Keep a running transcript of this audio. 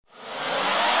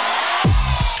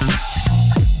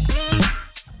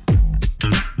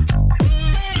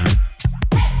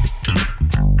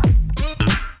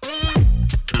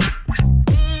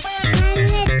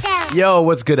Yo,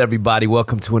 what's good, everybody?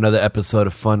 Welcome to another episode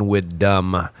of Fun with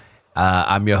Dumb.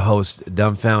 I'm your host,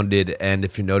 Dumbfounded, and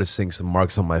if you're noticing some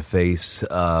marks on my face,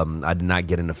 I did not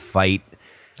get in a fight.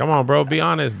 Come on, bro. Be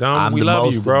honest, Dumb. We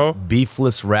love you, bro.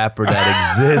 Beefless rapper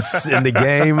that exists in the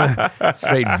game.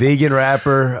 Straight vegan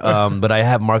rapper. But I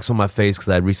have marks on my face because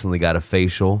I recently got a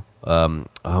facial. A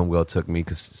homegirl took me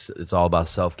because it's all about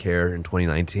self-care in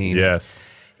 2019. Yes.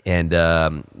 And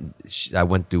I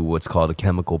went through what's called a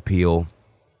chemical peel,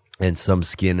 and some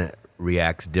skin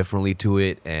reacts differently to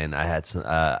it. And I had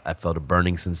I felt a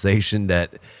burning sensation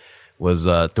that was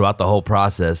throughout the whole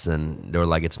process. And they were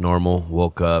like, it's normal.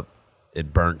 Woke up.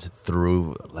 It burnt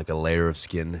through like a layer of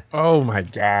skin. Oh my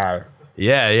God.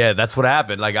 Yeah, that's what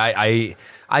happened. Like I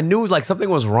knew it was like something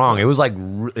was wrong. It was like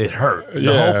it hurt.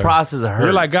 The whole process hurt.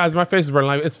 You're like, guys, my face is burning.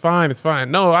 Like, it's fine.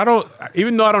 No, I don't.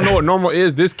 Even though I don't know what normal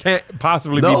is, this can't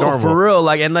possibly be normal. For real.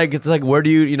 Like, and like it's like, where do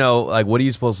you like what are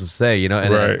you supposed to say?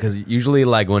 And because usually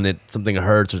like when something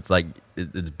hurts, it's like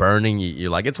it's burning.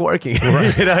 You're like, it's working.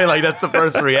 Right. Like that's the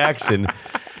first reaction.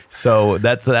 So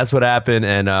that's what happened,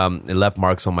 and it left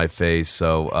marks on my face.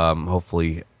 So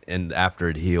hopefully, and after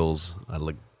it heals, I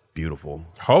look beautiful.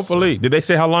 Hopefully. So. Did they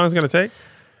say how long it's going to take?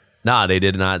 Nah, they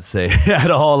did not say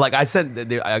at all. Like I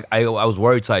said, I was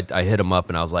worried, so I hit them up,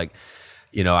 and I was like,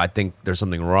 I think there's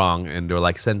something wrong, and they were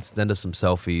like, send us some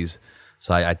selfies.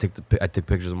 So I took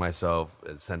pictures of myself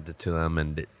and sent it to them,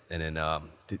 and then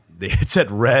it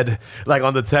said red, like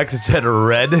on the text it said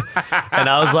red, and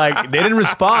I was like, they didn't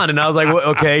respond, and I was like,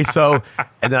 well, okay, so,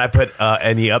 and then I put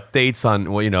any updates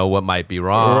on what might be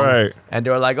wrong, right? And they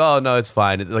were like, oh no, it's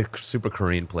fine. It's like super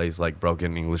Korean place, like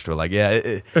broken English. They're like,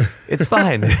 yeah, it's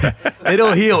fine.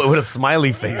 It'll heal with a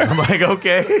smiley face. I'm like,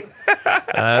 okay.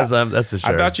 That's for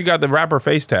sure. I thought you got the rapper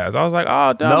face tats. I was like,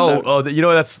 oh, no.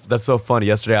 That's so funny.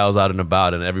 Yesterday I was out and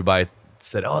about, and everybody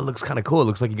said, oh, it looks kind of cool. It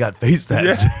looks like you got face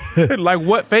tats. Yeah. Like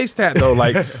what face tat though?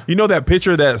 Like, that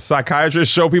picture that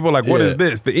psychiatrists show people, like, what is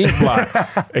this? The ink blot.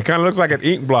 It kind of looks like an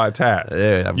ink blot tat.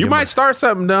 Yeah, you might start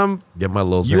something, Dumb. Get my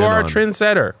little You are a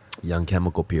trendsetter. Young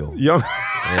chemical peel. Yeah.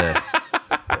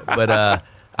 But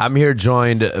I'm here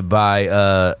joined by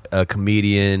a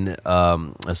comedian,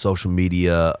 a social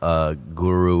media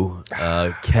guru,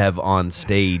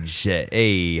 KevOnStage.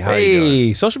 Hey, how are you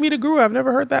doing? Social media guru. I've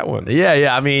never heard that one.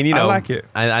 Yeah. I mean, I like it.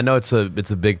 I know it's a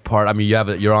big part. I mean,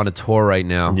 you're on a tour right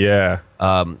now. Yeah.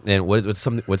 And what's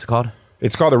it called?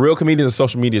 It's called the Real Comedians of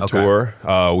Social Media Tour.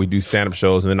 We do stand-up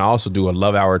shows, and then I also do a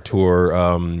Love Hour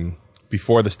tour.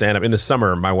 Before the stand-up, in the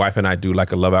summer, my wife and I do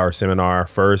like a Love Hour seminar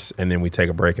first, and then we take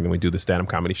a break, and then we do the stand-up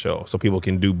comedy show. So people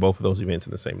can do both of those events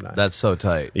in the same night. That's so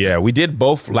tight. Yeah, we did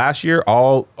both last year,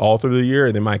 all through the year,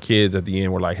 and then my kids at the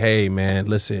end were like, hey, man,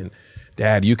 listen,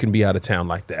 Dad, you can be out of town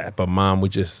like that, but Mom,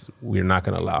 we're not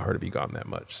going to allow her to be gone that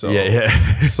much. So,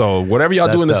 so whatever y'all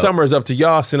do in the summer is up to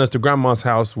y'all. Send us to Grandma's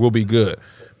house. We'll be good.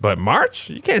 But March,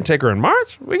 you can't take her in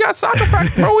March. We got soccer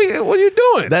practice, bro. What are you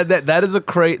doing? That is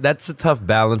that's a tough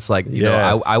balance. Like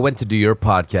I went to do your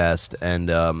podcast,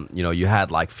 and you had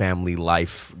like family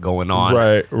life going on,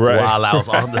 right, while I was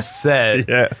on the set.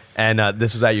 Yes, and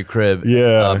this was at your crib.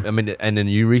 Yeah, and then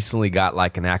you recently got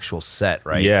like an actual set,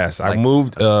 right? Yes, like, I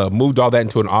moved all that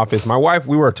into an office. My wife,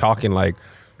 we were talking like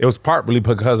it was partly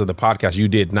because of the podcast you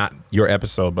did, not your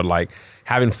episode, but like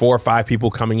having 4 or 5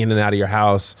 people coming in and out of your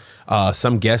house.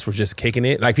 Some guests were just kicking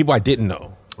it. Like people I didn't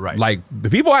know. Right. Like the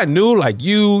people I knew, like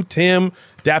you, Tim,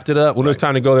 dapped it up. When it was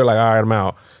time to go, they're like, all right, I'm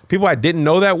out. People I didn't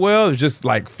know that well, it was just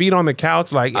like feet on the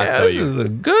couch. Like, this is a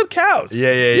good couch.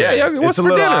 Yeah. What's for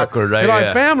dinner? Awkward, right? They're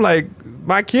like, fam, like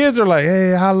my kids are like,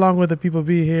 hey, how long will the people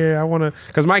be here? I want to,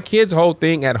 because my kids' whole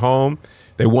thing at home,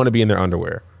 they want to be in their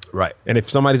underwear. Right. And if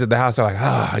somebody's at the house, they're like,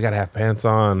 I got to have pants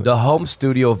on. The home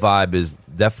studio vibe is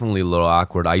definitely a little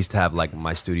awkward. I used to have like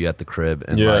my studio at the crib,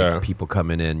 and like people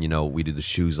coming in, we do the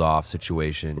shoes off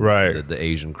situation. Right. The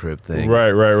Asian crib thing.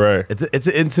 Right. It's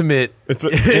an intimate, it's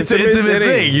an intimate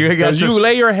thing. You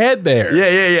lay your head there.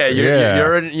 Yeah.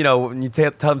 You're in, when you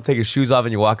tell them to take your shoes off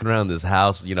and you're walking around this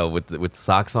house, with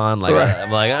socks on, like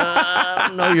I'm like, I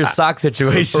don't know your sock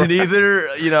situation either,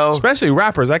 Especially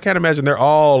rappers. I can't imagine they're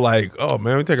all like, oh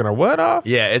man, we're taking our what off?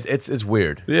 Yeah, it's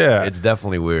weird. Yeah. It's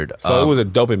definitely weird. So it was a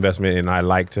dope investment, and I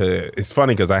like to, it's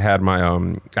funny because I had my,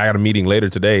 I had a meeting later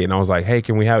today, and I was like, hey,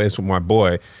 can we have this with my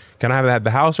boy? Can I have it at the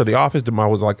house or the office? I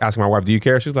was like asking my wife, do you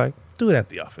care? She was like, do it at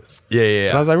the office. Yeah.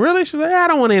 And I was like, really? She was like, I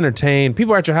don't want to entertain.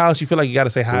 People are at your house. You feel like you got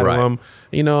to say hi to them.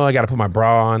 I got to put my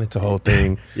bra on. It's a whole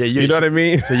thing. You know what I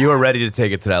mean? So you were ready to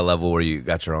take it to that level where you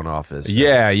got your own office. So.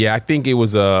 Yeah. I think it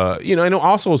was, and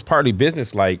also it was partly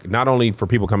business, like not only for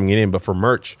people coming in, but for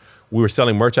merch. We were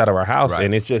selling merch out of our house,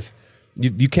 and it's just,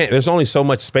 you can't, there's only so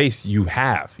much space you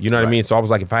have, you know what I mean? So I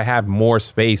was like, if I have more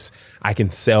space, I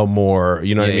can sell more,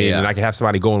 you know what I mean? And I can have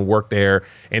somebody go and work there,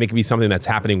 and it can be something that's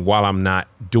happening while I'm not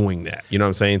doing that, you know what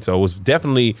I'm saying? So it was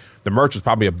definitely, the merch was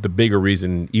probably the bigger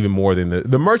reason, even more than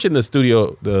the merch in the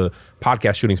studio, the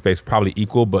podcast shooting space probably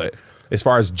equal, but as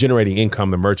far as generating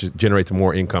income, the merch generates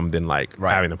more income than like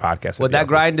having the podcast. Well, that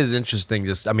grind is interesting.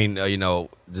 Just, I mean,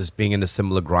 just being in the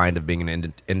similar grind of being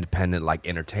an independent like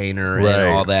entertainer and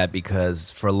all that,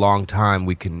 because for a long time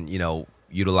we can,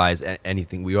 utilize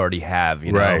anything we already have,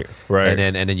 right.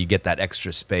 And then you get that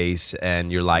extra space,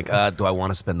 and you're like, do I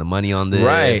want to spend the money on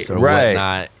this or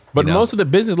whatnot? But most of the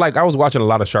business, like I was watching a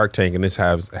lot of Shark Tank, and this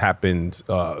has happened,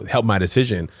 helped my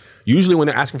decision. Usually when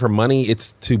they're asking for money,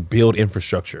 it's to build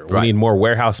infrastructure. We need more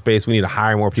warehouse space. We need to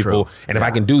hire more people. And if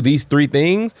I can do these 3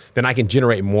 things, then I can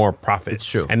generate more profit. It's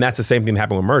true. And that's the same thing that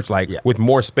happened with merch. Like with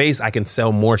more space, I can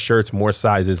sell more shirts, more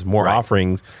sizes, more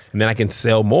offerings, and then I can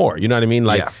sell more. You know what I mean?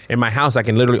 Like in my house, I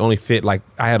can literally only fit, like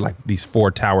I had like these 4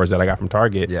 towers that I got from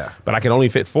Target, but I can only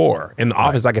fit 4. In the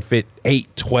office, I could fit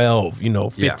 8, 12,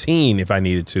 15 if I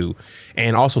needed to.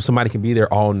 And also somebody can be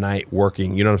there all night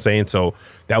working. You know what I'm saying? So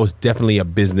that was definitely a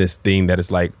business thing that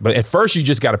is like, but at first you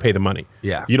just got to pay the money.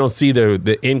 Yeah. You don't see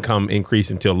the income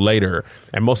increase until later.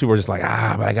 And most people are just like,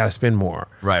 but I got to spend more.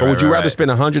 Right. But would you rather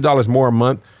spend $100 more a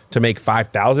month to make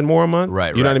 $5,000 more a month?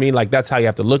 Right. You know what I mean? Like that's how you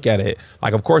have to look at it.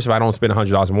 Like, of course, if I don't spend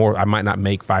 $100 more, I might not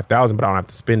make $5,000, but I don't have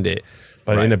to spend it.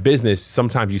 But in a business,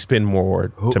 sometimes you spend more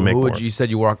to make more. You said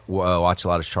you watch a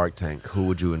lot of Shark Tank. Who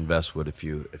would you invest with if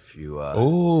you?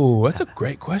 Oh, that's a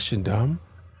great question, Dom.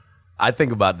 I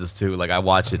think about this too. Like I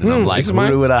watch it and I'm like,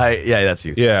 who would I? Yeah, that's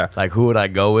you. Yeah. Like who would I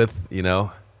go with?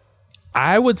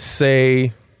 I would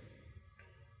say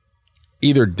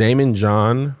either Damon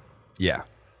John. Yeah.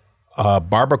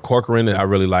 Barbara Corcoran, I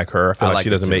really like her. I feel like she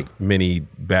doesn't make many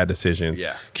bad decisions.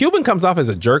 Yeah. Cuban comes off as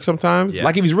a jerk sometimes. Yeah.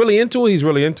 Like if he's really into it, he's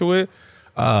really into it.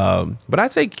 But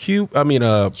I'd say Cuban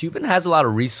has a lot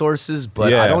of resources,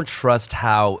 but I don't trust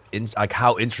how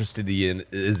interested he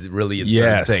is really in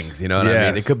certain things. You know what I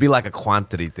mean? It could be like a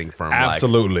quantity thing for him.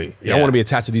 Absolutely. I want to be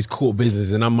attached to these cool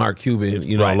businesses, and I'm Mark Cuban.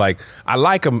 Like I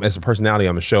like him as a personality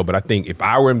on the show, but I think if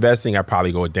I were investing, I'd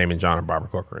probably go with Damon John or Barbara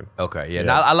Corcoran. Okay, yeah.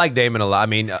 Now, I like Damon a lot. I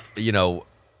mean,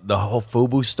 the whole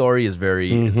FUBU story is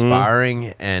very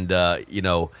inspiring, and I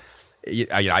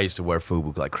used to wear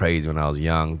FUBU like crazy when I was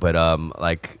young, but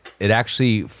it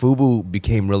actually, FUBU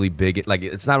became really big. Like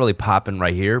it's not really popping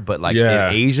right here, but like in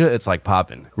Asia, it's like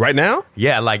popping right now.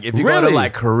 Yeah, like if you go to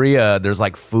like Korea, there's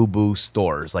like FUBU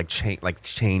stores, like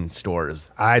chain stores.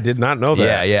 I did not know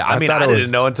that. Yeah. I didn't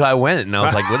know until I went, and I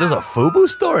was like, "Well, there's a FUBU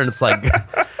store," and it's like,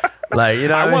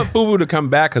 I want FUBU to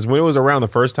come back because when it was around the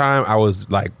first time, I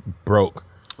was like broke.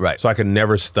 Right. So I could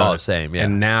never stunt. Oh, same, yeah.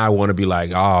 And now I want to be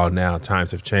like, now times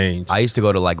have changed. I used to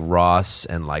go to like Ross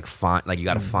and like find, like you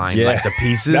got to find like the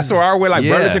pieces. That's where I went, like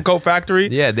Burlington Coat Factory.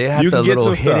 Yeah, they had the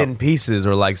little hidden pieces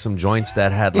or like some joints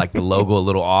that had like the logo a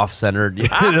little off-centered.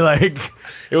 Like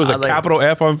it was a capital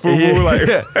F on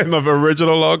FUBU, and the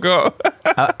original logo.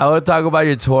 I would talk about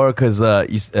your tour because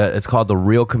it's called The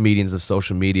Real Comedians of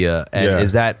Social Media. And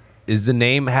is the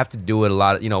name have to do with a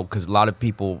lot of, because a lot of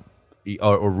people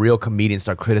or real comedians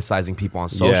start criticizing people on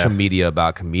social media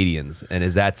about comedians, and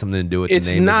is that something to do with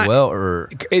the name as well? Or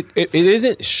it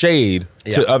isn't shade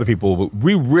to other people, but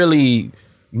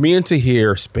me and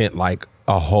Tahir spent like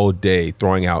a whole day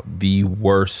throwing out the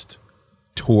worst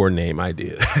tour name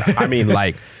ideas. I mean,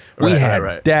 like we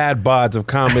had dad bods of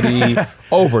comedy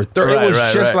over 30. It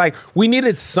was just like we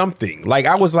needed something. Like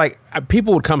I was like,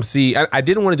 people would come see. I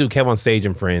didn't want to do KevOnStage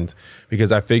and Friends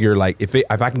because I figured like if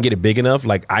I can get it big enough,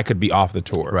 like I could be off the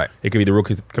tour. Right. It could be the Real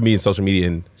Comedian Social Media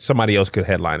and somebody else could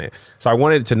headline it. So I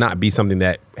wanted it to not be something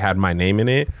that had my name in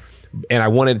it, and I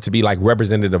wanted it to be like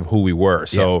representative of who we were.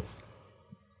 So,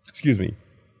 excuse me,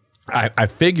 I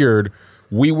figured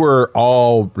we were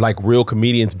all like real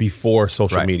comedians before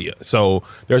social media. So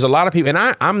there's a lot of people,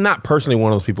 and I'm not personally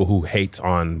one of those people who hates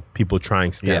on people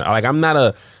trying stand-up. Like I'm not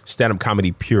a stand-up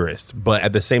comedy purist, but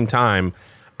at the same time,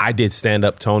 I did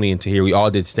stand-up, Tony and Tahir, we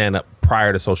all did stand-up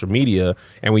prior to social media,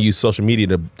 and we used social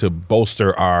media to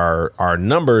bolster our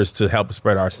numbers to help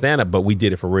spread our stand-up, but we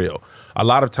did it for real. A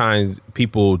lot of times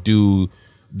people do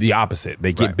the opposite.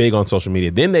 They get big on social media,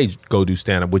 then they go do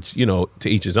stand-up, which, to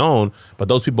each his own, but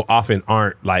those people often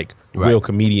aren't like real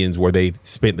comedians where they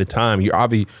spent the time. You're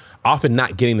often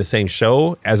not getting the same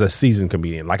show as a seasoned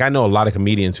comedian. Like I know a lot of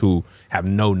comedians who have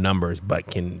no numbers but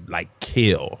can like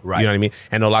kill. You know what I mean?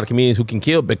 And a lot of comedians who can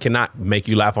kill but cannot make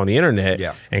you laugh on the internet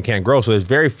and can't grow. So there's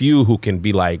very few who can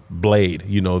be like Blade.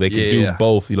 They can do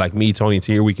both. Like me, Tony, and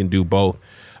Tahir, we can do both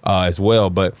as well.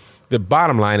 But the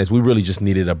bottom line is we really just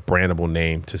needed a brandable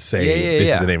name to say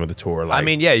this is the name of the tour. Like, I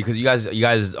mean, because you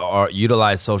guys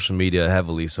utilize social media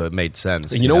heavily, so it made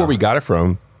sense. And you know where we got it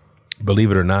from?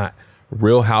 Believe it or not,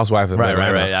 Real Housewives of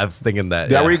Atlanta. Right. I was thinking that.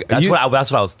 That's what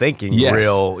I was thinking. Yes.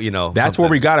 Real, That's something.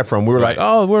 where we got it from. We were like,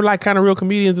 oh, we're like kind of real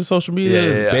comedians of social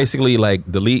media. Yeah. Basically,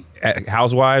 like delete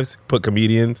Housewives, put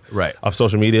comedians of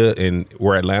social media in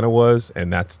where Atlanta was,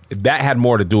 and that had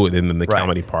more to do with it than the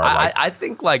comedy part. I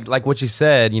think like what you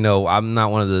said. I'm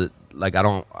not one of the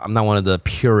I'm not one of the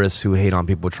purists who hate on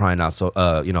people trying out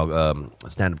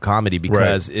stand-up comedy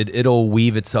because it'll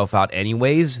weave itself out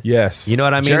anyways. Yes. You know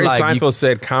what I mean? Jerry Seinfeld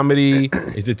said comedy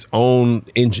is its own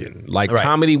engine. Like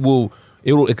comedy will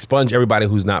expunge everybody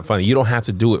who's not funny. You don't have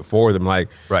to do it for them. Like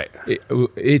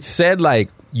it said like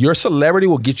your celebrity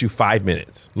will get you 5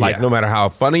 minutes. Like no matter how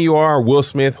funny you are, Will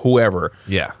Smith, whoever.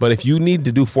 Yeah. But if you need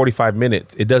to do 45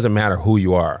 minutes, it doesn't matter who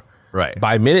you are. Right.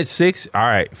 By minute 6, all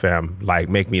right, fam, like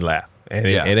make me laugh. And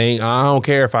it ain't, I don't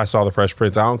care if I saw the Fresh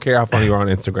Prince. I don't care how funny you are on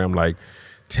Instagram. Like,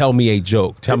 tell me a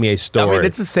joke. Tell me a story. I mean,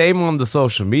 it's the same on the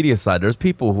social media side. There's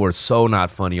people who are so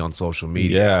not funny on social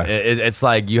media. Yeah. It's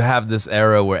like you have this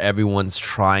era where everyone's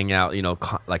trying out,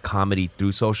 like comedy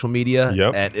through social media.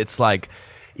 Yep. And it's like,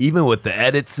 even with the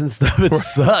edits and stuff, it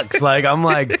sucks. Like, I'm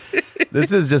like,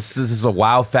 this is a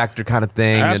wow factor kind of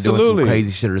thing. Absolutely. They're doing some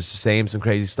crazy shit or saying some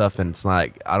crazy stuff. And it's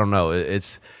like, I don't know.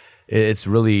 It's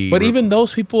really. But even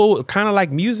those people, kind of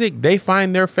like music, they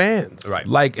find their fans. Right.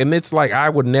 Like, and it's like, I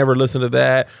would never listen to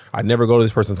that. I'd never go to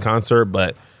this person's concert.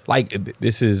 But like,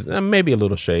 this is maybe a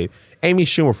little shade. Amy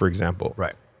Schumer, for example.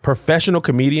 Right. Professional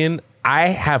comedian. I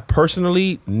have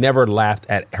personally never laughed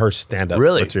at her stand-up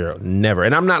material. Never.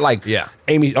 And I'm not like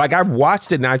Amy. Like, I've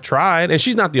watched it and I tried. And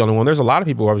she's not the only one. There's a lot of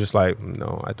people who I'm just like,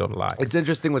 no, I don't like. It's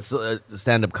interesting with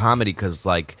stand-up comedy because,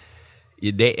 like,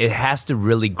 it has to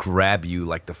really grab you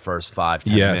like the first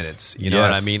 5-10 minutes. You know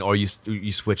what I mean? Or you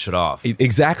switch it off.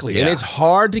 Exactly. Yeah. And it's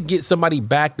hard to get somebody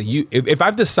back that you, if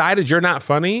I've decided you're not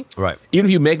funny, even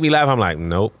if you make me laugh, I'm like,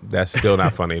 nope, that's still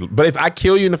not funny. But if I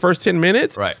kill you in the first 10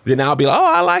 minutes, then I'll be like, oh,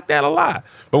 I like that a lot.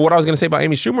 But what I was going to say about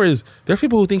Amy Schumer is there's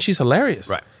people who think she's hilarious.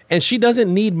 Right. And she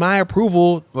doesn't need my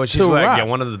approval she's to like, rock.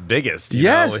 one of the biggest.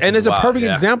 Yes. And it's a perfect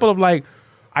example of like,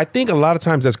 I think a lot of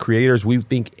times as creators, we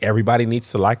think everybody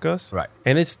needs to like us. Right.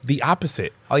 And it's the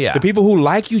opposite. Oh, yeah. The people who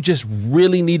like you just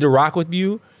really need to rock with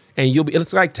you. And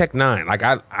it's like Tech9. Like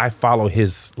I follow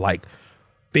his like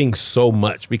thing so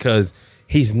much because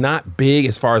he's not big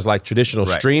as far as like traditional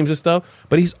streams and stuff,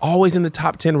 but he's always in the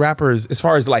top 10 rappers as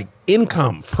far as like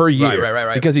income per year.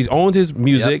 Right. Because he's owned his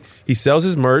music, he sells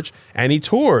his merch, and he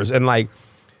tours. And like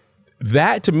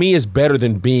that to me is better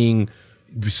than being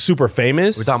super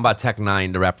famous. We're talking about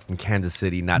Tech9, the rapper from Kansas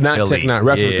City, not Philly.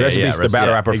 Tech9, the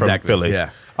battle rapper from Philly. Yeah.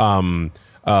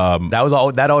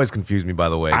 That always confused me, by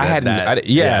the way.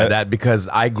 That because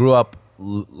I grew up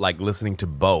like listening to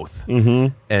both,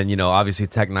 and obviously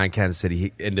Tech9 Kansas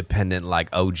City, independent, like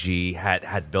OG,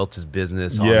 had built his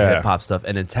business on the hip hop stuff,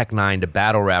 and then Tech9, the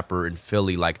battle rapper in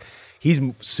Philly, like. He's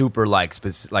super like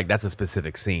that's a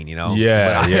specific scene,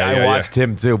 Yeah, but I watched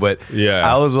him too, but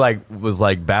I was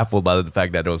baffled by the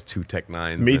fact that there was two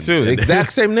Tech9s. Me too, the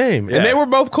exact same name, and they were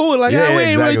both cool. Like, we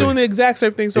ain't really doing the exact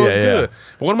same thing, so it's good.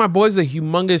 But one of my boys is a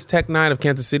humongous Tech9 of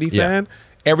Kansas City fan.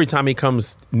 Every time he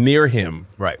comes near him,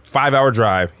 5-hour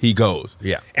drive, he goes.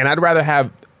 Yeah, and I'd rather have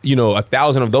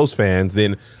 1,000 of those fans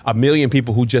than 1 million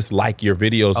people who just like your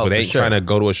videos but ain't trying to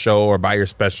go to a show or buy your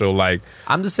special. Like,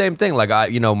 I'm the same thing. Like,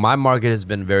 my market has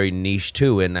been very niche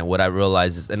too, and what I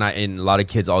realize is, and a lot of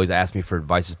kids always ask me for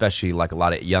advice, especially like a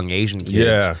lot of young Asian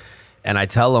kids. Yeah. And I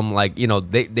tell them, like,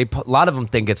 they a lot of them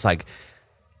think it's like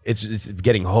it's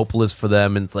getting hopeless for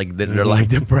them, and it's like they're like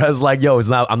depressed, like, yo,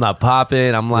 I'm not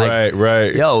popping. I'm like,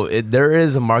 yo, there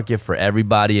is a market for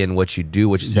everybody, and what you do,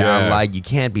 what you sound like, you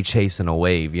can't be chasing a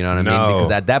wave, you know what I mean?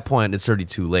 Because at that point it's already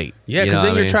too late. Yeah, because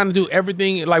then you're trying to do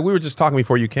everything. Like we were just talking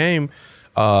before you came,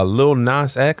 Lil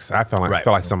Nas X, I felt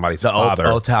like somebody's father.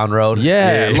 Old Town Road.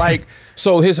 Yeah, like,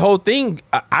 so his whole thing,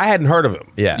 I hadn't heard of him.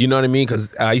 Yeah, you know what I mean?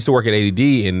 Because I used to work at ADD,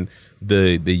 and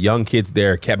the young kids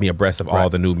there kept me abreast of all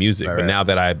the new music. But now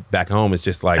that I'm back home, it's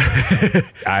just like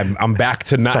I'm back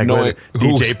to not knowing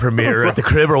DJ Premier at the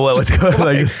crib or what's going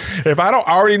on. If I don't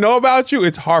already know about you,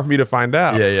 it's hard for me to find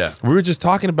out. Yeah. We were just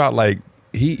talking about like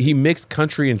he mixed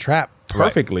country and trap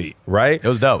perfectly, right? It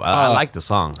was dope. I liked the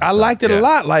song. I liked it a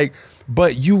lot. Like,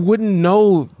 but you wouldn't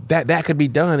know that could be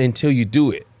done until you do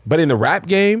it. But in the rap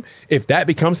game, if that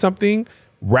becomes something,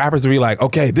 rappers would be like,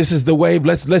 okay, this is the wave.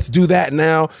 Let's do that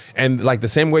now. And like the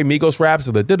same way Migos raps,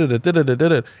 so the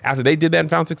da-da-da-da-da-da-da. After they did that and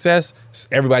found success,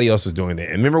 everybody else was doing it.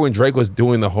 And remember when Drake was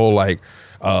doing the whole like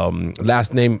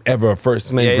last name ever,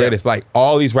 first name greatest, like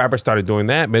all these rappers started doing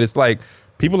that. But it's like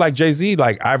people like Jay-Z,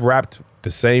 like I've rapped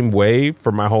the same way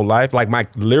for my whole life. Like my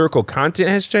lyrical content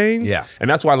has changed. Yeah. And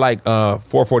that's why I like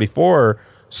 444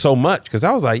 so much, because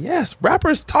I was like, yes,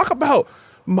 rappers talk about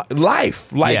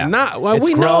life, like not well,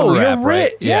 we know rap, you're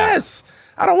rich. Right? Yes,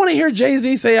 I don't want to hear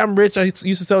Jay-Z say I'm rich. I used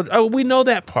to sell. Oh, we know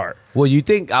that part. Well, you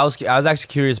think I was actually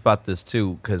curious about this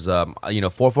too, because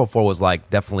 444 was like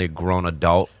definitely a grown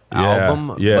adult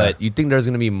album. Yeah. But you think there's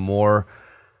gonna be more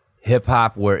hip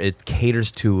hop where it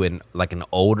caters to an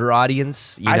older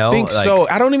audience? I think so.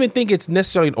 I don't even think it's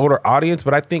necessarily an older audience,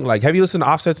 but I think like, have you listened to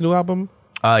Offset's new album?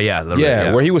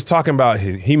 Yeah, where he was talking about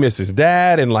he missed his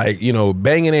dad and like,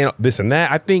 banging in this and that.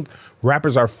 I think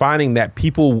rappers are finding that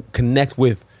people connect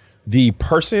with the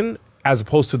person as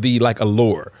opposed to the like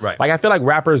allure. Right. Like I feel like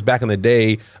rappers back in the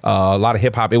day, a lot of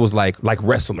hip hop, it was like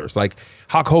wrestlers. Like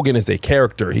Hulk Hogan is a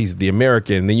character. He's the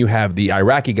American. Then you have the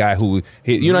Iraqi guy who,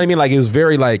 you know what I mean? Like it was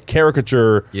very like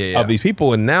caricature of these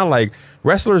people. And now like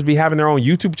wrestlers be having their own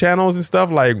YouTube channels and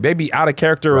stuff. Like they be out of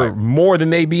character more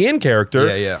than they be in character.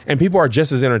 And people are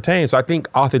just as entertained. So I think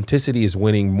authenticity is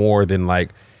winning more than like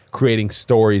creating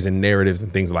stories and narratives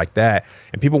and things like that.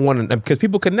 And people want to, because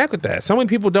people connect with that. So many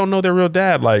people don't know their real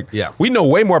dad. Like, we know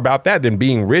way more about that than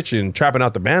being rich and trapping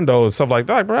out the bando and stuff like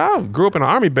that. Like, bro, I grew up in an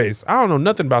army base. I don't know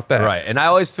nothing about that. Right. And I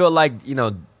always feel like,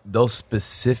 those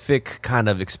specific kind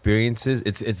of experiences,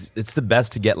 it's the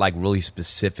best to get like really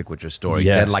specific with your story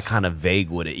than like kind of vague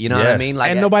with it. You know what I mean?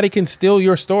 Like, and nobody can steal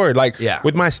your story. Like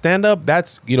with my stand-up,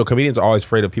 that's, comedians are always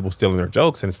afraid of people stealing their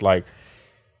jokes. And it's like,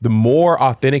 the more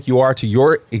authentic you are to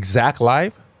your exact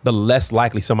life, the less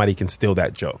likely somebody can steal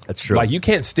that joke. That's true. Like you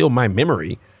can't steal my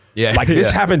memory. Yeah. Like this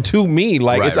happened to me.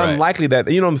 Like it's unlikely that,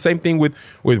 the same thing with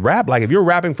rap. Like if you're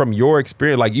rapping from your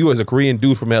experience, like you as a Korean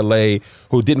dude from LA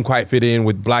who didn't quite fit in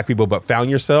with black people but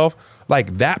found yourself,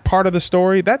 like that part of the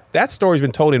story, that story's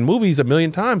been told in movies a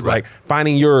million times. Like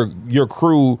finding your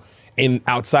crew in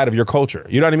outside of your culture.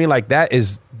 You know what I mean? Like that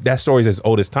story is as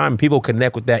old as time. People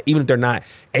connect with that, even if they're not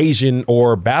Asian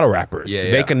or battle rappers.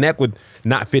 They connect with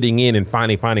not fitting in and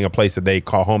finding a place that they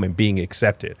call home and being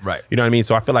accepted. Right. You know what I mean?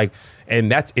 So I feel like, and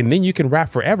then you can rap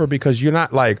forever because you're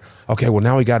not like, okay, well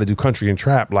now we got to do country and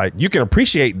trap. Like you can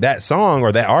appreciate that song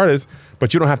or that artist,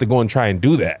 but you don't have to go and try and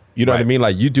do that. You know what I mean?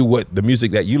 Like you do what the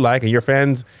music that you like, and your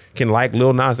fans can like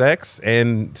Lil Nas X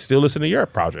and still listen to your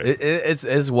project.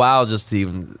 It's wild just to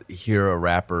even hear a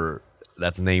rapper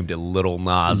that's named Little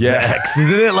Nas X,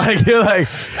 isn't it? Like you're like,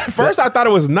 first I thought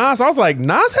it was Nas. I was like,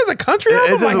 Nas has a country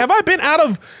album. Like, have I been out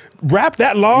of rap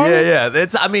that long? Yeah.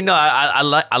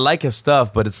 I like his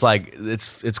stuff, but it's like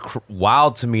it's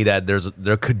wild to me that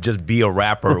there could just be a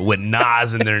rapper with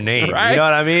Nas in their name. Right? You know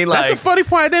what I mean? Like, that's a funny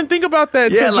point. I didn't think about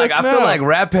that. Yeah, like I feel like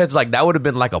rap heads, like that would have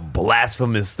been like a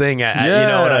blasphemous thing. You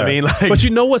know what I mean? Like, but you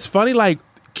know what's funny? Like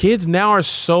kids now are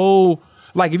so.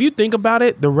 Like, if you think about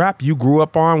it, the rap you grew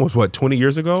up on was, 20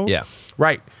 years ago? Yeah.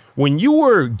 Right. When you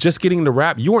were just getting the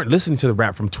rap, you weren't listening to the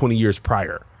rap from 20 years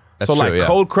prior. That's so, true, like,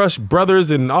 Cold Crush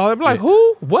Brothers and all that, like,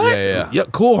 who? What? Yeah.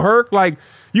 Cool Herc. Like,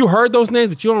 you heard those names,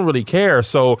 but you don't really care.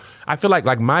 So, I feel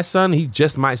like my son, he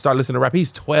just might start listening to rap.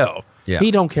 He's 12. Yeah.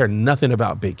 He don't care nothing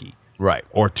about Biggie. Right.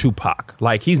 Or Tupac.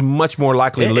 Like, he's much more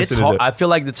likely to listen to it. I feel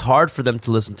like it's hard for them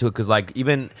to listen to it because, like,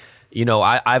 even...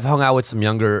 I've hung out with some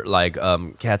younger like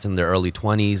cats in their early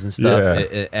 20s and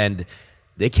stuff, and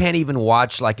they can't even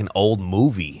watch like an old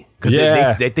movie because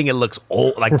they think it looks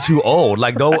old, like too old.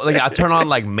 Like I turn on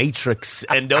like Matrix,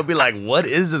 and they'll be like, "What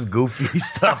is this goofy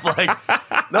stuff?" Like,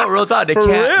 no, real talk, they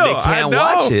can't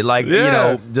watch it. Like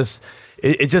just.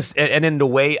 It just and in the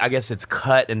way I guess it's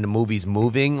cut and the movie's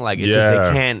moving, like it just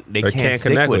they can't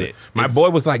stick with it. My boy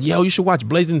was like, "Yo, you should watch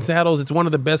Blazing Saddles. It's one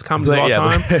of the best comedies of all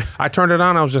time." I turned it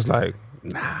on. I was just like,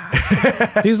 "Nah."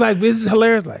 He's like, "This is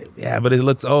hilarious." Like, yeah, but it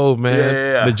looks old,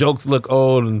 man. The jokes look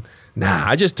old, and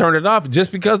I just turned it off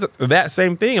just because of that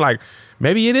same thing. Like,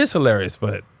 maybe it is hilarious,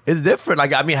 but it's different.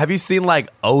 Like, I mean, have you seen like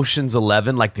Ocean's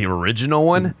 11, like the original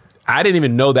one? I didn't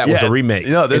even know that was a remake.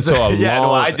 No,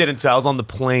 I didn't. So I was on the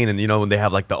plane, and when they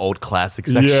have like the old classic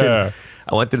section,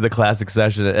 I went through the classic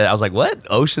section, and I was like, "What?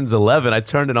 Ocean's 11?" I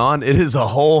turned it on. It is a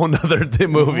whole nother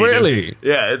movie. Really? Dude.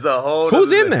 Yeah, it's a whole.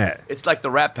 Who's in that? It's like the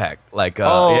Rat Pack, like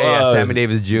Sammy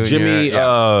Davis Jr., Jimmy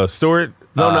Stewart.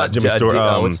 No, not Jimmy Stewart.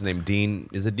 What's his name? Dean?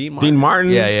 Is it Dean Martin? Dean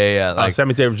Martin? Yeah. Like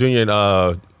Sammy Davis Jr.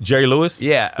 and Jerry Lewis?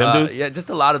 Yeah. Them dudes? Yeah, just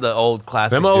a lot of the old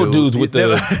classic Them old dudes with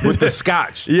the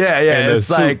scotch. Yeah. And it's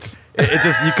like, it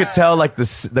just, you could tell like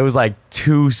this. There was like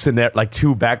two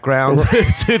backgrounds.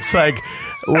 It's like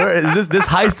this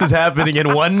heist is happening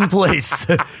in one place.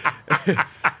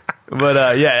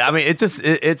 But yeah, I mean,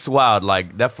 it's wild.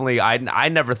 Like, definitely, I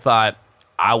never thought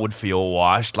I would feel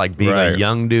washed, like being a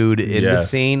young dude in the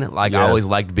scene. Like, I always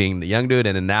liked being the young dude,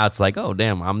 and then now it's like, oh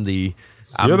damn, I'm the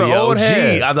old OG.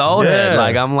 head. I'm the old head.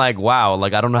 Like, I'm like, wow.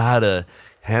 Like, I don't know how to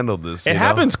handle this. It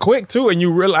happens quick too, and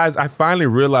you realize. I finally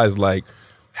realized like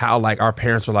how like our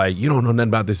parents are like, you don't know nothing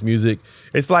about this music.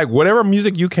 It's like whatever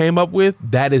music you came up with,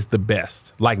 that is the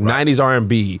best. Like 90s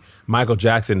R&B, Michael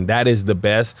Jackson, that is the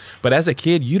best. But as a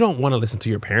kid, you don't want to listen to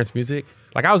your parents' music.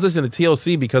 Like, I was listening to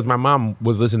TLC because my mom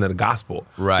was listening to the gospel.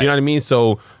 Right. You know what I mean?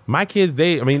 So my kids,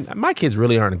 my kids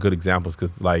really aren't good examples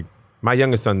because, like, my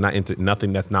youngest son's not into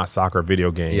nothing that's not soccer or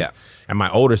video games. Yeah. And my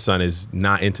older son is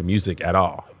not into music at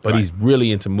all. But he's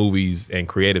really into movies and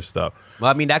creative stuff.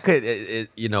 Well, I mean, that could,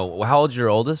 how old's your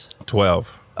oldest?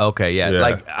 12. Okay, yeah.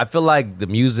 Like, I feel like the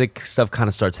music stuff kind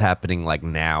of starts happening, like,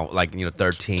 now. Like,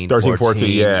 13, 14.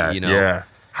 Yeah, yeah. Around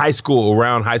high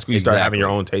school, you start having your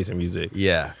own taste in music.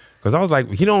 Yeah. Because I was like,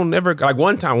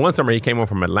 one summer he came home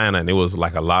from Atlanta and it was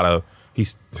like a lot of, he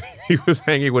was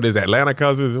hanging with his Atlanta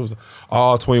cousins. It was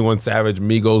all 21 Savage,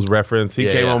 Migos reference. He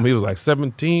came home, he was like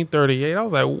 17, 38. I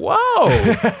was like,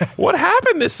 whoa, what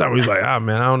happened this summer? He's like,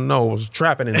 man, I don't know. I was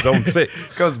trapping in Zone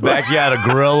 6. Goes back, he had a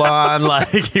grill on. Like,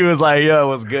 he was like, yo,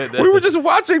 what's good? We were just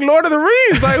watching Lord of the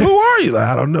Rings. Like, who are you? Like,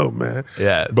 I don't know, man.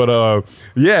 Yeah. But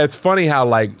yeah, it's funny how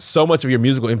like so much of your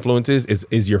musical influences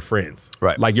is your friends.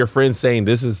 Right. Like your friends saying,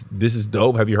 this is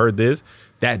dope. Have you heard this?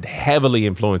 That heavily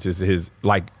influences his,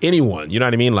 like, anyone, you know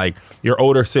what I mean? Like, your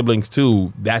older siblings,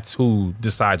 too, that's who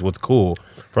decides what's cool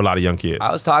for a lot of young kids.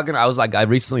 I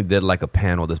recently did, like, a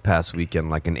panel this past weekend,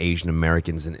 like, an Asian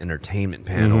Americans in entertainment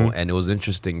panel, and it was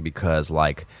interesting because,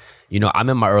 like, I'm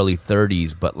in my early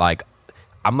 30s, but, like,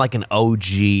 I'm like an OG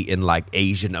in like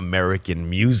Asian American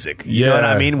music. You know what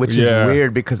I mean? Which is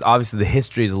weird because obviously the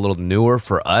history is a little newer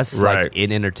for us, like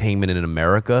in entertainment in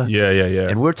America. Yeah.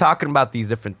 And we're talking about these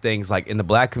different things. Like in the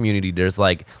black community, there's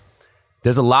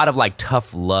a lot of like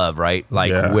tough love, right?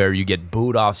 Like where you get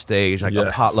booed off stage, like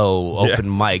Apollo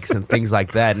open mics and things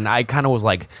like that. And I kind of was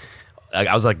like,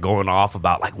 I was like going off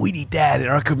about like we need that in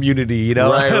our community, you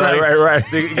know? Right.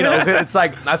 It's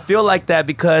like I feel like that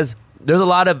because there's a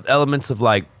lot of elements of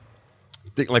like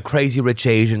Crazy Rich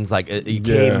Asians. Like you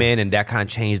came in and that kind of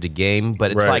changed the game,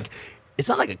 but it's like it's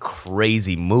not like a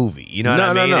crazy movie. You know what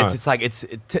I mean? No. It's like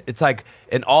it's like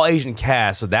an all Asian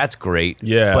cast, so that's great.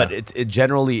 Yeah, but it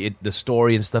generally the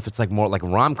story and stuff. It's like more like a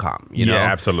rom-com. You know?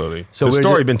 Yeah, absolutely. So the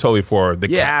story had been told before. The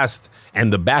cast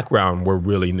and the background were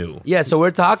really new. Yeah, so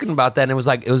we're talking about that, and it was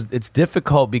like it's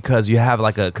difficult because you have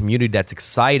like a community that's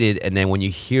excited, and then when you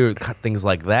hear things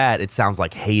like that, it sounds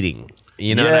like hating.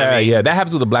 You know what I mean? Yeah, that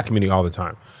happens with the black community all the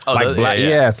time. Oh,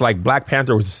 it's like Black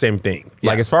Panther was the same thing.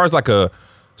 Like as far as like a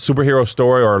superhero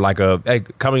story or like a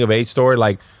coming of age story,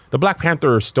 like the Black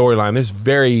Panther storyline, there's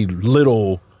very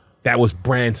little that was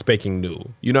brand spanking new.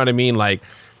 You know what I mean? Like,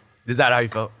 is that how you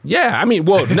felt? Yeah, I mean,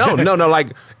 well, no.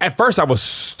 Like at first I was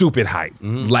stupid hype.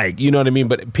 Like, you know what I mean?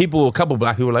 But a couple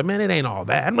black people were like, man, it ain't all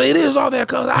that. I mean, it is all that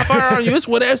because I fire on you.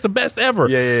 It's the best ever.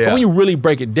 Yeah. But when you really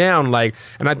break it down, like,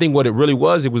 and I think what it really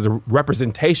was, it was a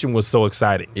representation was so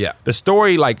exciting. Yeah. The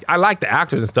story, like, I like the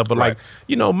actors and stuff, but like,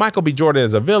 Michael B. Jordan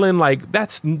as a villain, like,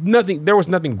 that's nothing. There was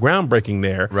nothing groundbreaking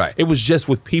there. Right. It was just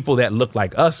with people that looked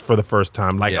like us for the first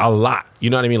time, like a lot. You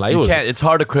know what I mean? Like, it's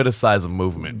hard to criticize a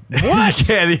movement. What? You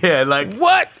can't. Yeah, like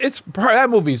what? That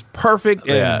movie's perfect,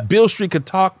 and Bill Street could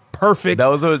talk perfect.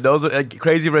 Those are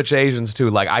Crazy Rich Asians too.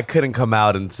 Like I couldn't come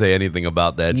out and say anything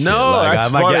about that. No,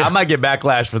 shit. Like, I might get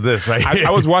backlash for this. Right?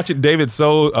 I was watching David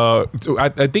So. I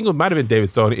think it might have been David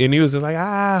So, and he was just like,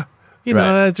 You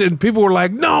know, and people were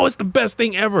like, "No, it's the best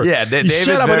thing ever." Yeah, David's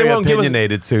very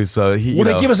opinionated too. So will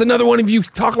they give us another one if you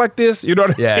talk like this? You know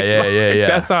what I mean? Yeah.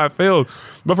 That's how I feel.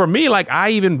 But for me, like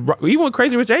even with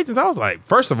Crazy Rich Asians, I was like,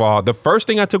 first of all, the first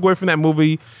thing I took away from that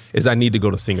movie is I need to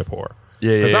go to Singapore.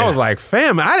 Because I was like,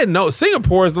 fam, I didn't know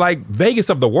Singapore is like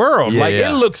Vegas of the world.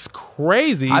 It looks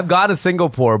crazy. I've gone to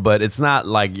Singapore, but it's not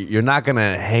like you're not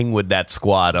gonna hang with that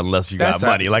squad unless you got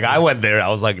money. Like I went there, I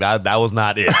was like, that was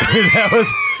not it. that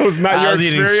was not your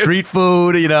experience. Eating street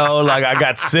food, like I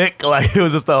got sick. Like it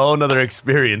was just a whole nother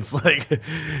experience. Like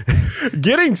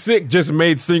getting sick just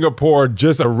made Singapore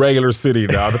just a regular city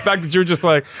now. The fact that you're just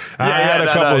like, I had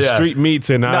a couple of street meats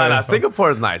and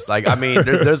Singapore is nice. Like I mean,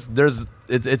 there's.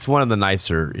 It's one of the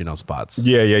nicer, spots.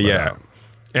 Yeah.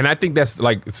 And I think that's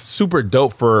like super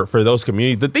dope for those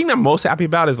communities. The thing that I'm most happy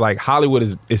about is like Hollywood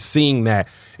is seeing that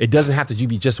it doesn't have to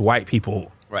be just white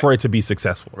people for it to be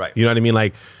successful. Right. You know what I mean?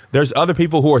 Like there's other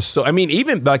people who are so, I mean,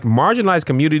 even like marginalized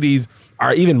communities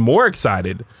are even more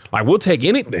excited. Like we'll take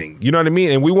anything, you know what I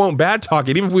mean? And we won't bad talk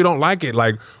it. Even if we don't like it,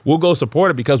 like we'll go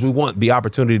support it because we want the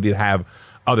opportunity to have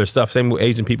other stuff. Same with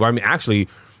Asian people. I mean, actually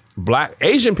Black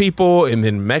Asian people and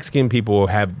then Mexican people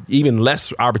have even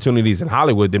less opportunities in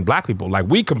Hollywood than Black people. Like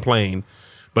we complain,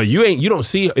 but you don't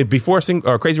see before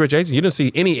Crazy Rich Asians, you didn't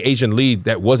see any Asian lead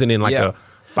that wasn't in like a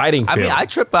fighting film. I mean, I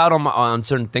trip out on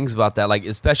certain things about that, like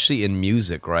especially in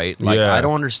music, right? Like I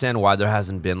don't understand why there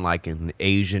hasn't been like an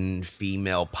Asian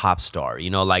female pop star, you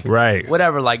know, like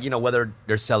whatever, like, you know, whether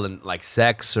they're selling like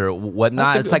sex or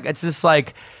whatnot. It's just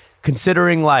like,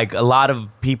 considering like a lot of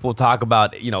people talk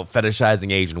about, you know,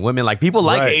 fetishizing Asian women, like people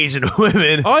like Asian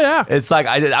women. Oh yeah, it's like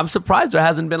I'm surprised there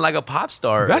hasn't been like a pop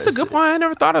star. That's a good point. I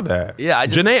never thought of that. Yeah,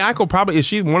 Janae Aiko probably is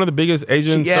she one of the biggest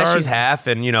Asian stars? Yeah, she's half,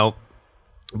 and you know,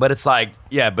 but it's like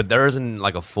but there isn't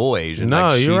like a full Asian. No,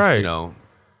 like, you're right. You know,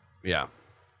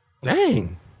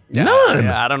 dang, none.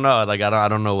 Yeah, I don't know. Like I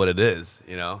don't know what it is.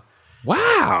 You know.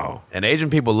 Wow. And Asian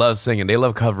people love singing. They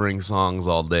love covering songs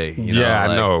all day. You know? Yeah,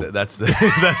 like, I know.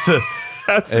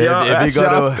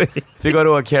 If you go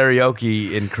to a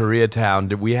karaoke in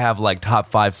Koreatown, we have like top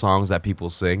 5 songs that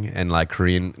people sing, and like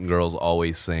Korean girls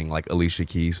always sing like Alicia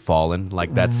Keys' "Fallen."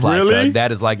 Like that's really? like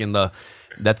that is like in the.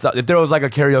 That's if there was like a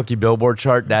karaoke Billboard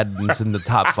chart, that's in the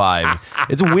top 5.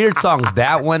 It's weird songs.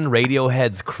 That one,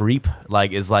 Radiohead's "Creep,"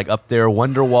 like is like up there.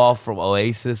 Wonderwall from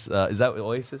Oasis. Is that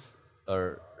Oasis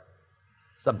or?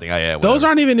 Something. Those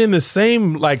aren't even in the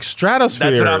same like stratosphere.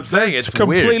 That's what I'm saying. It's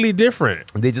completely weird.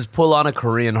 Different. They just pull on a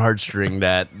Korean heartstring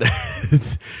that,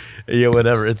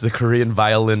 whatever. It's a Korean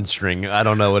violin string. I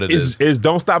don't know what it is. Is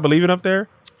 "Don't Stop Believing" up there?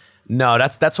 No,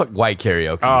 that's what white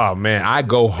karaoke. Oh man, I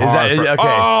go hard. Okay.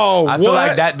 I feel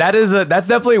like that's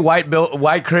definitely white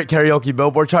karaoke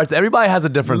Billboard charts. Everybody has a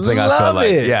different thing. I feel like.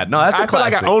 It. Yeah, no, that's a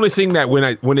classic. I feel like I only sing that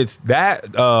when it's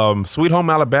that "Sweet Home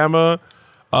Alabama."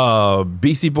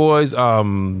 Beastie Boys,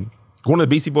 one of the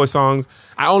Beastie Boys songs.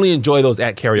 I only enjoy those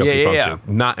at karaoke functions,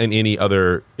 not in any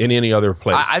other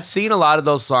place. I've seen a lot of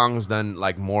those songs done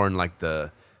like more in like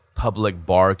the public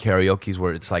bar karaoke's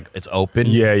where it's like it's open.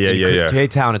 Yeah.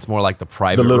 K-Town, it's more like the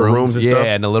private little rooms and stuff.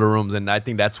 Yeah, and the little rooms, and I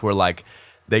think that's where like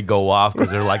they go off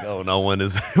because they're like, oh, no one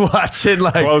is watching.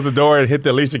 Like close the door and hit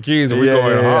the Alicia Keys, and we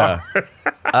going hard.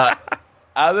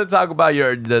 I was gonna talk about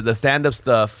the stand up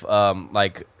stuff,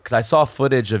 like. Because I saw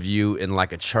footage of you in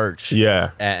like a church,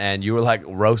 and you were like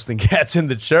roasting cats in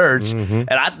the church, and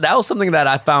that was something that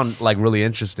I found like really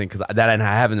interesting because I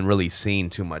haven't really seen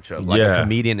too much of, like a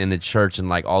comedian in the church and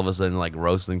like all of a sudden like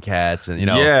roasting cats, and you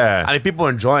know, I mean people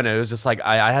were enjoying it. It was just like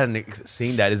I hadn't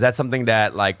seen that. Is that something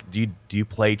that like do you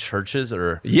play churches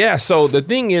or? Yeah. So the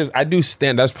thing is, I do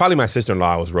stand. That's probably my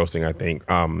sister-in-law I was roasting. I think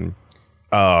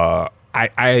I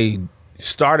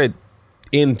started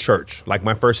in church. Like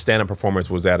my first stand-up performance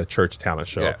was at a church talent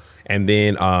show. And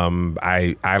then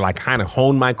I like kind of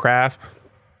honed my craft.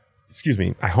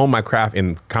 I honed my craft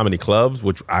in comedy clubs,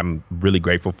 which I'm really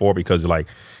grateful for because like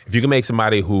if you can make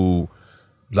somebody who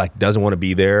like doesn't want to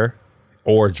be there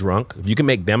or drunk, if you can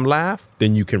make them laugh,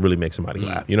 then you can really make somebody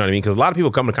laugh. You know what I mean? Because a lot of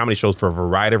people come to comedy shows for a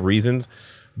variety of reasons.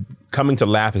 Coming to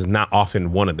laugh is not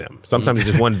often one of them. Sometimes they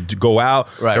just wanted to go out.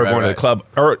 They're going to the club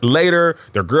later.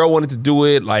 Their girl wanted to do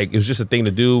it. Like it was just a thing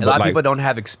to do. A lot of people don't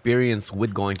have experience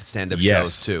with going to stand-up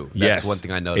shows too. That's one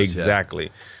thing I noticed. Exactly.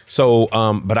 Yeah. So,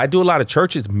 but I do a lot of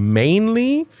churches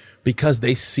mainly because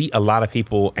they see a lot of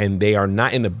people and they are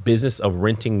not in the business of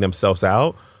renting themselves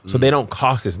out. So they don't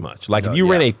cost as much. Like if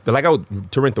you rent to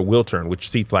rent the Wiltern, which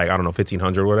seats like, I don't know,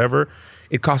 1,500 or whatever,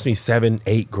 it cost me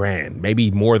 $7-8 grand,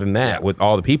 maybe more than that with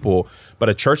all the people. But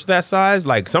a church that size,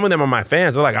 like some of them are my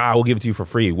fans. They're like, we'll give it to you for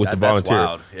free with the volunteer. That's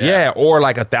wild. Yeah, or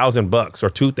like $1,000 or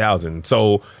 $2,000.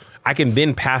 So I can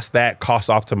then pass that cost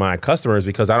off to my customers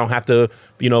because I don't have to,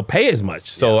 pay as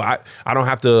much. So I don't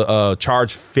have to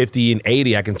charge 50 and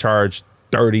 80. I can charge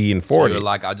 30 and 40. So you're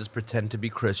like, I'll just pretend to be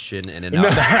Christian and then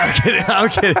I'm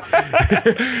kidding.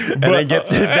 And then get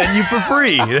the venue for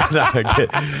free.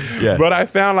 But I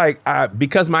found like,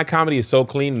 because my comedy is so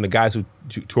clean and the guys who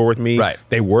tour with me,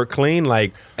 they work clean.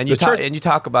 Like, and you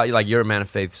talk about like you're a man of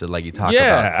faith, so like you talk about.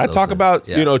 Yeah, I talk about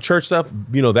church stuff.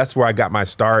 That's where I got my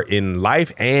start in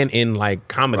life and in like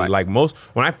comedy. Like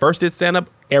when I first did stand up,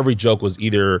 every joke was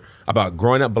either about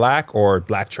growing up black or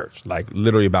black church, like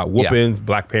literally about whoopings,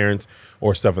 black parents,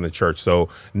 or stuff in the church. So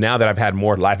now that I've had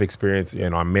more life experience,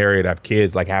 I'm married, I have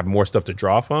kids, like I have more stuff to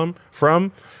draw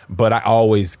from. But I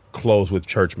always close with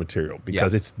church material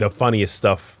because it's the funniest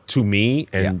stuff to me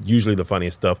and usually the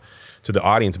funniest stuff to the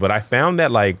audience. But I found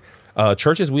that like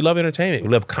churches, we love entertainment. We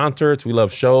love concerts. We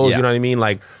love shows. Yeah. You know what I mean?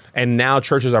 Like, and now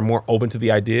churches are more open to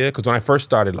the idea. Because when I first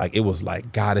started, like, it was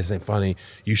like, God, this ain't funny.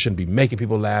 You shouldn't be making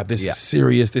people laugh. This is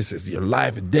serious. This is your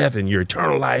life and death and your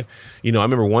eternal life. You know, I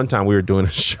remember one time we were doing a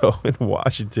show in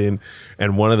Washington,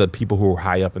 and one of the people who were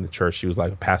high up in the church, she was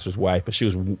like a pastor's wife, but she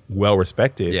was well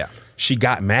respected. Yeah. She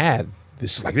got mad.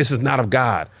 This is not of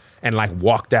God. And like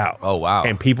walked out. Oh, wow.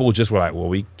 And people just were like, well,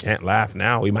 we can't laugh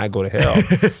now. We might go to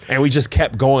hell. And we just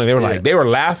kept going. They were like, they were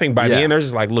laughing by the end. They're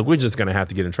just like, look, we're just going to have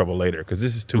to get in trouble later because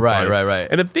this is too funny. Right.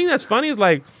 And the thing that's funny is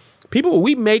like,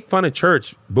 we make fun of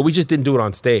church, but we just didn't do it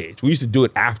on stage. We used to do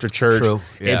it after church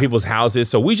in people's houses.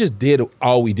 So we just did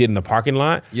all we did in the parking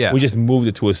lot. Yeah. We just moved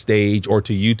it to a stage or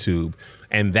to YouTube.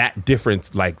 And that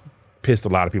difference like pissed a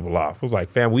lot of people off. It was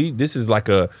like, fam, this is like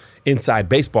a inside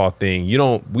baseball thing. We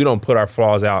don't put our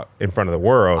flaws out in front of the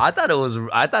world. I thought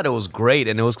it was great,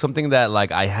 and it was something that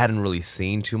like I hadn't really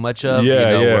seen too much of.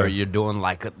 Where you're doing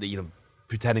like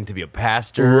pretending to be a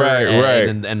pastor,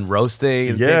 and roasting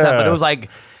at the same time. But it was like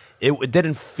it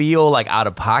didn't feel like out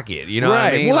of pocket. You know what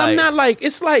I mean? Well, I'm not like,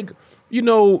 it's like,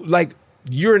 like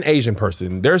you're an Asian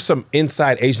person. There's some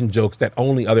inside Asian jokes that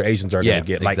only other Asians are going to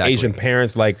get. Like Asian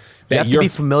parents, like that. You have to be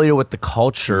familiar with the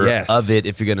culture of it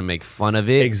if you're going to make fun of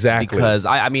it. Exactly. Because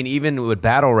I mean, even with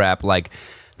battle rap, like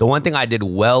the one thing I did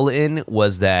well in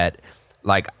was that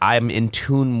like I'm in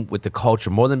tune with the culture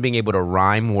more than being able to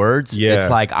rhyme words. Yeah. It's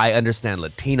like I understand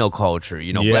Latino culture,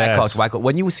 black culture, white culture.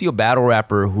 When you see a battle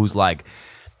rapper who's like,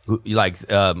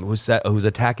 who's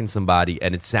attacking somebody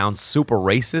and it sounds super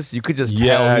racist, you could just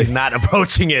tell he's not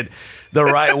approaching it the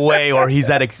right way, or he's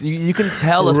you can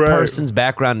tell this person's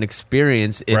background and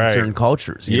experience in certain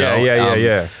cultures. You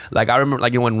know? Like I remember,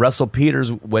 like when Russell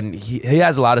Peters, when he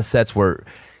has a lot of sets where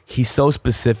he's so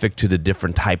specific to the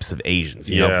different types of Asians,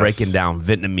 breaking down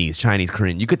Vietnamese, Chinese,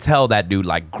 Korean. You could tell that dude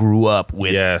like grew up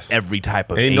with every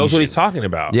type of Asian. And he knows what he's talking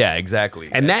about. Yeah, exactly.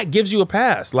 And that gives you a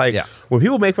pass. Like when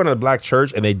people make fun of the black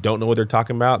church and they don't know what they're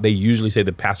talking about, they usually say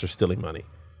the pastor's stealing money.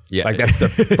 Yeah. Like that's the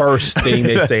first thing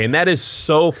they say. And that is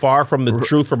so far from the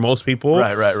truth for most people.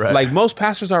 Right. Like most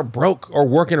pastors are broke or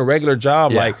working a regular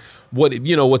job. Like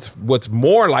what's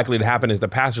more likely to happen is the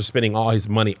pastor spending all his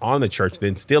money on the church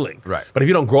than stealing. Right. But if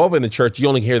you don't grow up in the church, you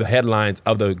only hear the headlines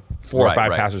of the 4 or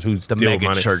 5 pastors who steal money.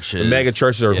 The mega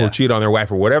churches or who cheat on their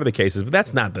wife or whatever the case is. But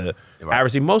that's not the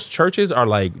average. Most churches are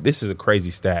like, this is a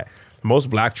crazy stat. Most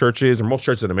black churches or most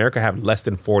churches in America have less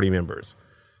than 40 members.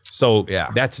 So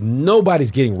that's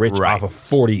nobody's getting rich off of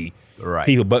 40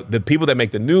 people. But the people that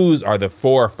make the news are the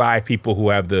 4 or 5 people who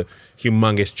have the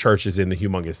humongous churches in the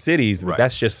humongous cities. But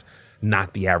that's just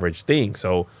not the average thing.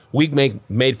 So we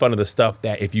made fun of the stuff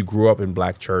that if you grew up in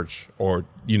black church or,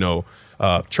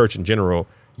 church in general,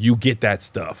 you get that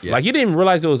stuff. Like you didn't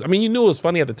realize it was, you knew it was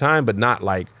funny at the time, but not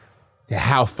like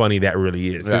how funny that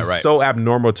really is. It's so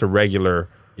abnormal to regular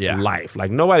life.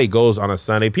 Like nobody goes on a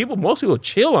Sunday. Most people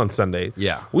chill on Sundays.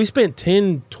 Yeah. We spent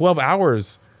 10, 12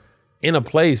 hours in a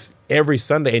place every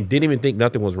Sunday and didn't even think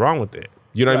nothing was wrong with it.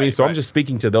 You know what I mean? So I'm just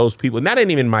speaking to those people. And that ain't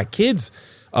even my kids'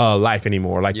 life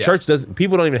anymore. Like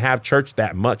people don't even have church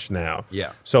that much now.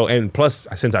 Yeah. So, and plus,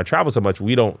 since I travel so much,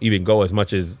 we don't even go as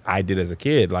much as I did as a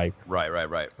kid. Like, right.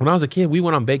 When I was a kid, we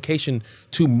went on vacation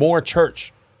to more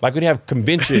church. Like we'd have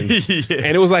conventions,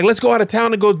 and it was like, let's go out of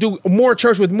town and go do more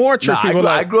church with more church people.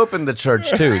 I grew up in the church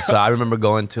too, so I remember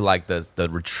going to like the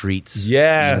retreats.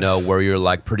 Yes, where you're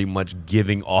like pretty much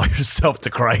giving all yourself to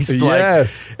Christ.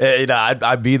 Yes,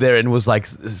 I'd be there, and it was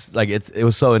it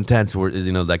was so intense. Where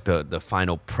like the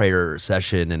final prayer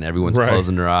session, and everyone's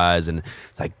closing their eyes, and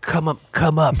it's like, come up,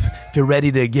 if you're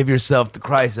ready to give yourself to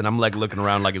Christ. And I'm like looking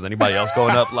around, like, is anybody else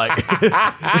going up? Like,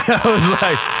 I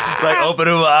was like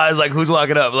opening my eyes, like, who's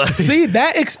walking up? Like, see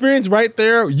that experience right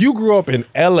there. You grew up in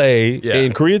L.A.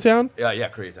 in Koreatown. Yeah,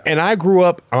 Koreatown. And I grew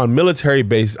up on military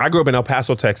base. I grew up in El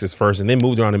Paso, Texas first, and then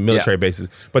moved around to military bases.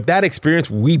 But that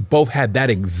experience, we both had that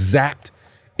exact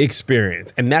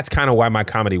experience, and that's kind of why my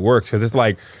comedy works, because it's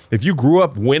like if you grew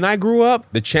up when I grew up,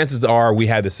 the chances are we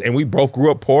had this, and we both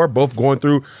grew up poor, both going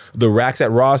through the racks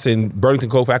at Ross and Burlington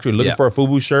Coat Factory looking for a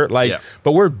FUBU shirt,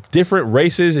 but we're different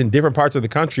races in different parts of the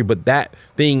country, but that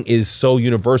thing is so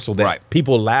universal that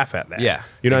people laugh at that.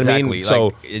 You know what I mean?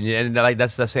 So and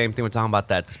that's the same thing we're talking about,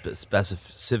 that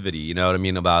specificity, you know what I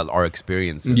mean, about our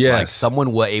experiences. Like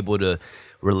someone were able to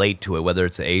relate to it, whether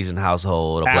it's an Asian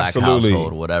household, a black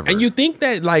household, whatever. And you think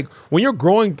that, like, when you're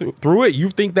growing through it,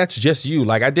 you think that's just you.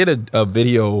 Like, I did a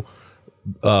video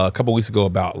a couple weeks ago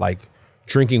about, like,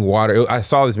 drinking water. I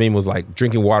saw this meme was, like,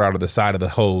 drinking water out of the side of the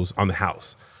hose on the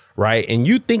house, right? And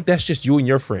you think that's just you and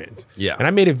your friends. Yeah. And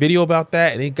I made a video about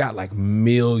that, and it got like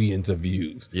millions of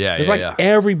views. Yeah, it's like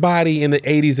everybody in the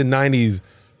 80s and 90s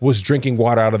was drinking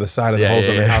water out of the side of the hose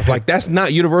of the house. Like, that's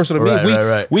not universal to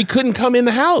me. We couldn't come in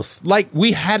the house. Like,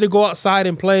 we had to go outside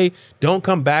and play. Don't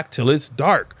come back till it's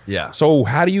dark. Yeah. So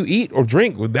how do you eat or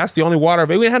drink? Well, that's the only water.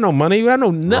 We didn't have no money. We had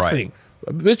no nothing.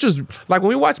 Right. It's just like when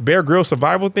we watch Bear Grylls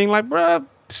survival thing, like, bruh,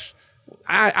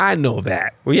 I know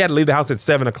that. We had to leave the house at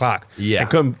 7 o'clock. Yeah.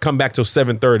 And come back till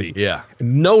 7:30. Yeah.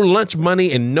 No lunch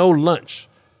money and no lunch.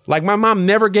 Like, my mom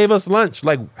never gave us lunch.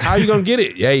 Like, how are you gonna get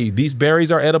it? Hey, these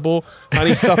berries are edible.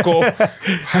 Honeysuckle,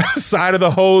 side of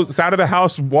the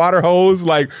house water hose.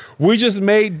 Like, we just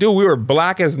made do. We were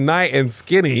black as night and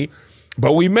skinny,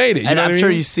 but we made it. And I'm sure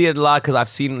you see it a lot because I've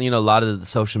seen, a lot of the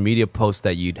social media posts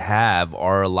that you'd have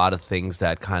are a lot of things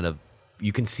that kind of,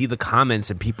 you can see the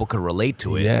comments and people could relate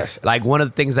to it. Yes. Like, one of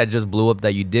the things that just blew up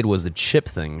that you did was the chip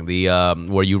thing,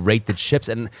 where you rate the chips.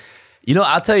 And,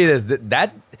 I'll tell you this,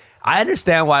 that I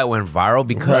understand why it went viral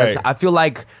because I feel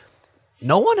like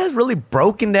no one has really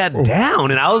broken that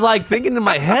down. And I was like thinking in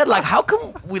my head, like, how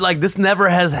come this never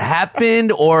has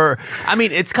happened? Or, I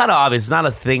mean, it's kind of obvious. It's not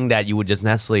a thing that you would just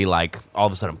necessarily like all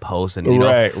of a sudden post and,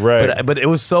 Right. But it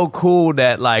was so cool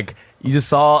that like you just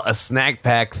saw a snack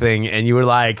pack thing and you were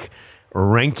like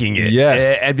ranking it.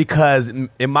 Yes. And because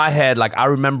in my head, like, I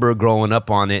remember growing up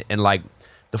on it and like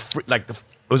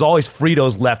it was always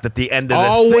Fritos left at the end of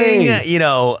the thing,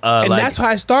 and that's how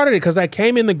I started it, because I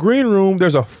came in the green room,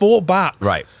 there's a full box.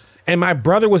 Right. And my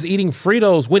brother was eating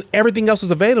Fritos when everything else was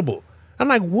available. I'm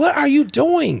like, what are you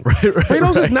doing?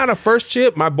 Fritos is not a first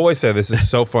chip. My boy said, this is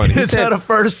so funny. It's not a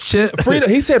first chip.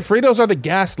 He said Fritos are the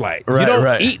gaslight. You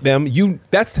don't eat them.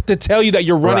 That's to tell you that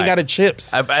you're running out of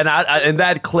chips. And in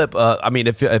that clip, I mean,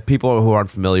 if people who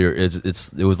aren't familiar, it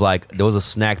was like there was a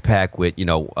snack pack with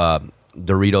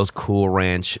Doritos, Cool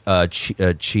Ranch,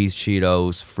 cheese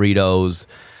Cheetos, Fritos.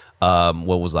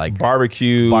 What was like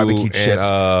barbecue chips?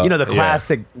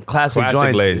 The classic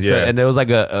joints. Lays, so, and there was like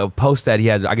a post that he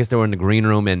had. I guess they were in the green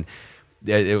room, and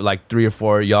it was like 3 or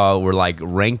 4 of y'all were like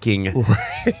ranking,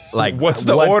 like what's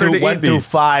the order to eat 1 through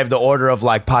 5, the order of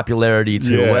like popularity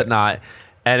to whatnot.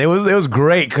 And it was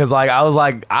great because like I was me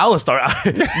and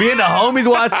the homies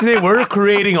watching it. We're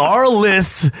creating our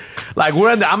lists. Like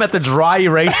I'm at the dry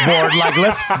erase board. Like,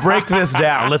 let's break this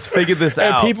down. Let's figure this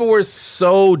out. And people were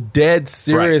so dead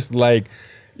serious. Right. Like,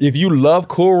 if you love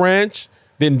Cool Ranch,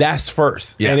 then that's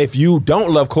first. Yeah. And if you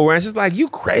don't love Cool Ranch, it's like, you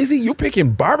crazy? You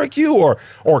picking barbecue or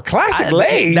classic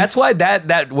Lay's? That's why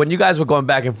that when you guys were going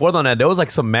back and forth on that, there was like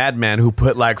some madman who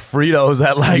put like Fritos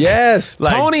at like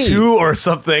Tony 2 or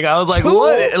something. I was like, 2?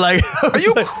 What? Like, are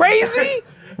you crazy?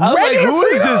 I was like, who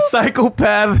Fritos? is this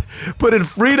psychopath putting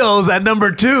Fritos at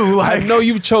number 2? Like, I know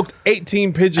you've choked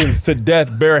 18 pigeons to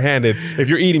death barehanded if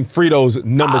you're eating Fritos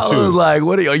number 2. I was like,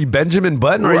 what are you, Benjamin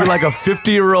Button? Or are you like a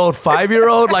 50-year-old,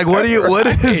 5-year-old? Like, what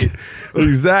is...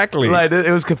 Exactly. Like,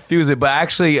 it was confusing. But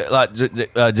actually,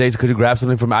 Jason, could you grab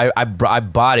something from me? I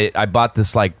bought it. I bought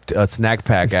this like snack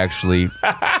pack actually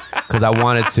because I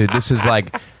wanted to. This is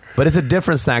like... But it's a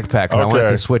different snack pack. I wanted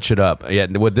to switch it up. Yeah,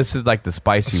 well, this is like the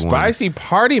spicy one. Spicy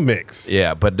party mix.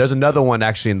 Yeah, but there's another one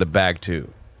actually in the bag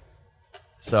too.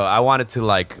 So I wanted to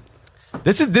like,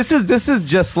 this is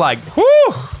just like,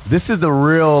 whew, this is the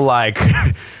real like,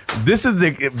 this is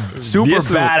the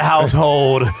super bad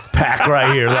household pack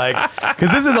right here. Like,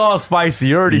 because this is all spicy.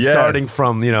 You're already starting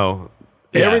from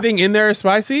everything in there is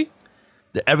spicy.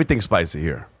 Everything's spicy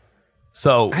here.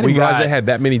 So I didn't realize they had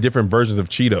that many different versions of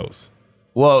Cheetos.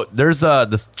 Well, there's the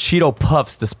Cheeto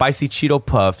Puffs, the spicy Cheeto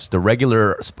Puffs, the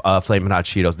regular Flamin' Hot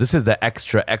Cheetos. This is the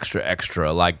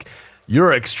extra. Like,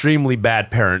 you're an extremely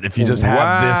bad parent if you just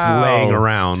have this laying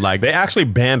around. Like, they actually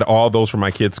banned all those from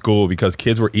my kids' school because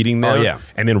kids were eting them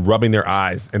and then rubbing their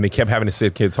eyes, and they kept having to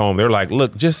send kids home. They're like,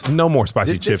 look, just no more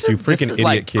spicy chips, you freaking idiot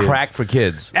like kids. Crack for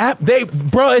kids.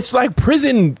 Bro, it's like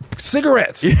prison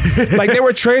cigarettes. Like, they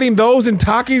were trading those in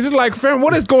Takis. It's like, fam,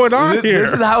 what is going on here?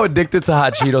 This is how addicted to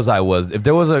Hot Cheetos I was. If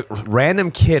there was a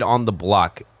random kid on the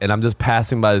block and I'm just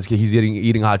passing by this kid, he's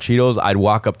eating Hot Cheetos, I'd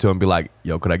walk up to him and be like,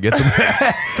 yo, could I get some?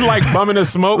 Like bumming a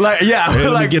smoke? Like, yeah. Hey,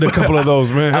 let me get a couple of those,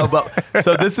 man.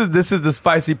 So this is the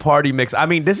spicy party mix. I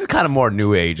mean, this is kind of more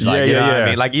new age. Like, you know what I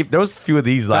mean? Like, there was a few of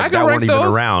these like that weren't even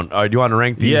around. Do you want to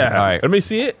rank these? Yeah. All right. Let me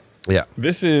see it. Yeah.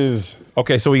 This is,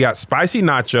 okay, so we got spicy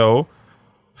nacho,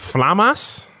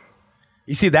 flamas.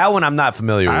 You see, that one I'm not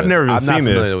familiar with. I've never even seen this. I'm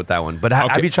not familiar with that one. But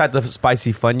have you tried the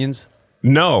spicy Funyuns?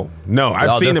 No.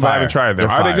 I've seen them, but I haven't tried them.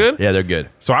 Are they good? Yeah, they're good.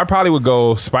 So I probably would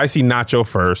go spicy nacho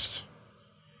first.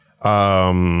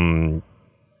 Flamas.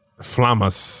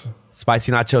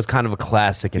 Spicy nacho is kind of a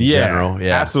classic in general.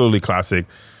 Yeah, absolutely classic.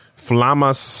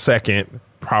 Flama's second,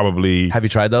 probably. Have you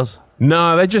tried those?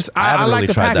 No, they just I like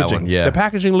the tried that packaging. one, yeah. The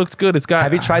packaging looks good. It's got.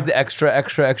 Have you tried the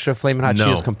extra Flamin' Hot No.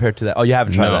 Cheetos compared to that? Oh, you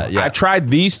haven't tried that. Yeah, I tried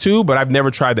these two, but I've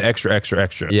never tried the extra.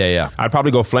 Yeah. I'd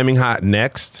probably go Flaming Hot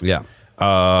next. Yeah.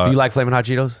 Do you like Flamin' Hot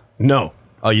Cheetos? No.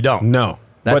 Oh, you don't? No.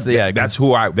 That's That's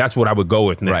what I would go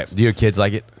with next. Right. Do your kids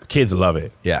like it? Kids love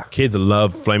it. Yeah. Kids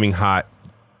love Flaming Hot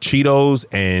Cheetos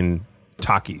and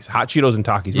Takis. Hot Cheetos and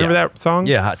Takis. Remember that song?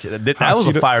 Yeah, Hot Cheetos. That was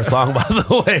a fire song, by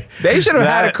the way. They should have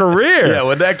had a career. Yeah,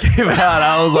 when that came out,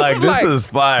 I was like, this is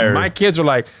fire. My kids are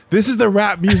like, this is the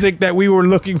rap music that we were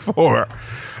looking for.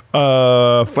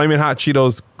 Flaming Hot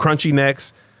Cheetos Crunchy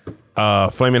next,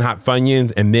 Flaming Hot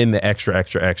Funyuns, and then the extra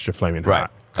Flaming Right.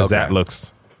 Hot. Because that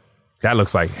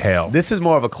looks like hell. This is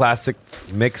more of a classic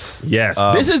mix. Yes.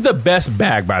 This is the best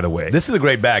bag, by the way. This is a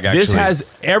great bag, actually. This has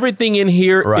everything in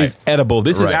here is edible.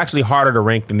 This is actually harder to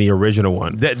rank than the original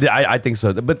one. I think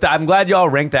so. But I'm glad y'all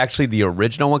ranked actually the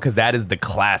original one because that is the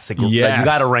classic. Yes. You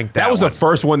got to rank that. That was one. the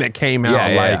first one that came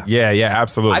out. Yeah,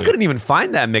 absolutely. I couldn't even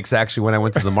find that mix actually when I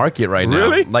went to the market right now.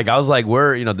 Really? Like I was like,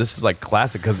 this is like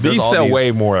classic because these sell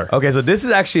way more. Okay, so this is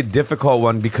actually a difficult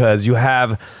one because you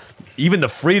have. Even the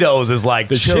Fritos is like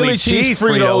the chili cheese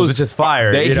Fritos, which is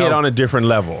fire. They hit on a different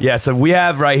level. Yeah, so we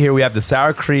have right here, we have the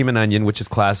sour cream and onion, which is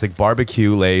classic,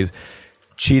 barbecue Lay's,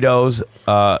 Cheetos,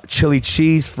 chili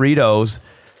cheese Fritos,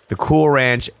 the Cool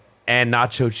Ranch, and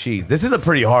nacho cheese. This is a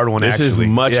pretty hard one, This actually.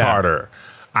 is much harder.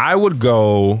 I would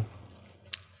go...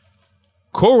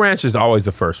 Cool Ranch is always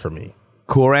the first for me.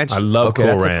 Cool Ranch? I love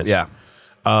Cool Ranch.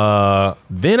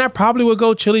 Then I probably would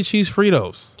go chili cheese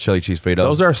Fritos. Chili cheese Fritos.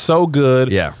 Those are so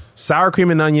good. Yeah. Sour cream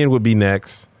and onion would be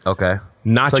next. Okay.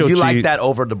 Nacho so you cheese. like that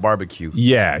over the barbecue?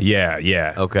 Yeah.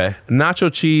 Okay.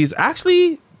 Nacho cheese.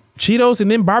 Actually, Cheetos and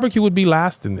then barbecue would be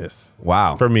last in this.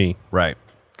 Wow. For me. Right.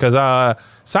 Because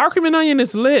sour cream and onion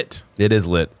is lit. It is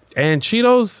lit. And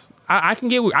Cheetos,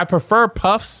 I prefer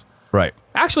puffs. Right.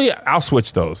 Actually, I'll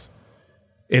switch those.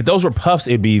 If those were puffs,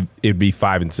 it'd be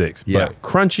 5 and 6. Yeah. But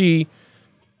crunchy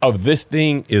of this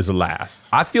thing is last.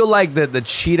 I feel like the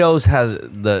Cheetos has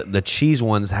the cheese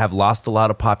ones have lost a lot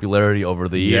of popularity over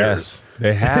the years. Yes,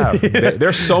 they have.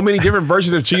 There's so many different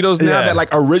versions of Cheetos now that like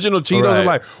original Cheetos are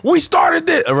like, we started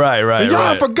this. Right.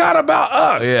 Y'all forgot about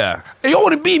us. Yeah. Y'all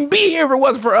wouldn't be here if it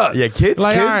wasn't for us. Yeah, kids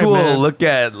right, will man. look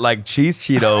at like cheese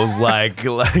Cheetos like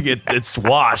it's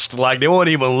washed. Like they won't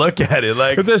even look at it.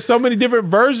 Like Because there's so many different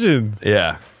versions.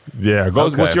 Yeah.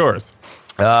 What's yours?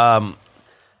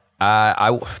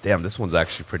 Damn, this one's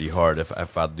actually pretty hard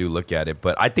if I do look at it.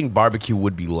 But I think barbecue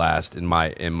would be last in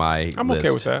my I'm list.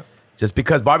 okay with that. Just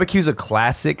because barbecue's a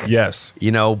classic. Yes.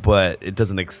 But it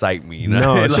doesn't excite me.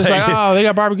 No, it's just like, oh, they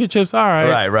got barbecue chips. All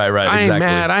right. Right. I ain't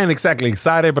mad. I ain't exactly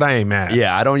excited, but I ain't mad.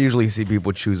 Yeah, I don't usually see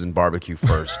people choosing barbecue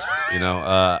first.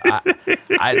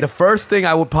 The first thing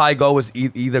I would probably go was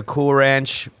either Cool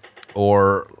Ranch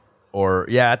or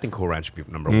I think Cool Ranch would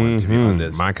be number one, to be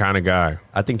honest. My kind of guy.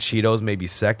 I think Cheetos maybe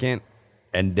second,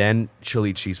 and then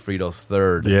chili cheese Fritos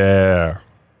third. Yeah.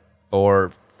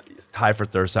 Or tie for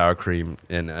third, sour cream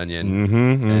and onion.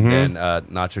 And then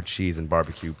nacho cheese and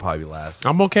barbecue probably last.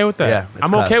 I'm okay with that. Yeah, it's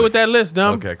I'm okay classic. with that list,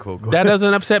 dumb. Okay, cool. That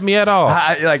doesn't upset me at all.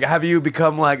 Have you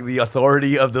become like the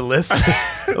authority of the list?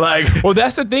 Well,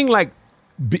 that's the thing. Like,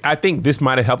 I think this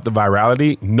might have helped the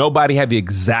virality. Nobody had the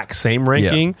exact same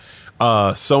ranking.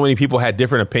 So many people had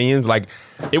different opinions. Like,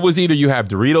 it was either you have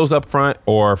Doritos up front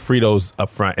or Fritos up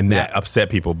front, and that upset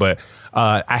people. But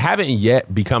I haven't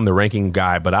yet become the ranking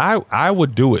guy, but I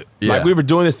would do it. Yeah. Like, we were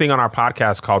doing this thing on our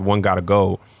podcast called One Gotta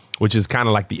Go, which is kind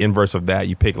of like the inverse of that.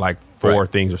 You pick like 4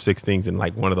 things or 6 things, and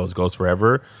like one of those goes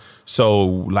forever. So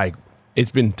like,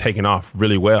 it's been taken off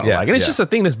really well. Yeah, and it's just a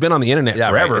thing that's been on the internet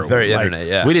forever. Right. It's very like, internet.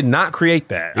 Yeah, we did not create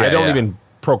that. I don't even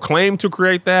proclaim to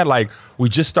create that. Like, we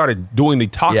just started doing the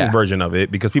talking version of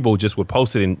it because people just would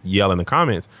post it and yell in the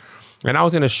comments. And I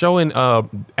was in a show in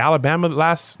Alabama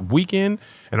last weekend,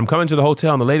 and I'm coming to the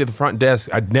hotel, and the lady at the front desk,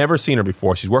 I'd never seen her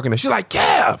before. She's working there. She's like,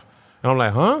 Kev. And I'm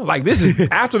like, huh? Like, this is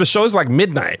after the show. It's like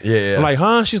midnight. Yeah. I'm like,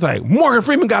 huh? She's like, Morgan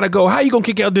Freeman gotta go. How you gonna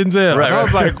kick out Denzel? Right, and I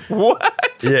was like,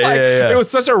 what? It was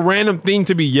such a random thing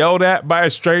to be yelled at by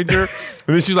a stranger.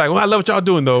 And then she's like, well, I love what y'all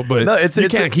doing though, but you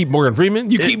can't keep Morgan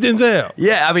Freeman. You keep Denzel.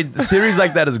 Yeah, I mean, the series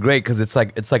like that is great because it's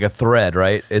like a thread,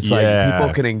 right? It's like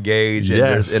people can engage and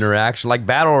there's interaction. Like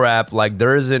battle rap, like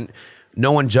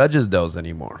no one judges those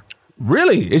anymore.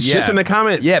 Really? It's just in the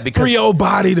comments. Yeah, because 3-0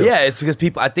 bodied him. Yeah, it's because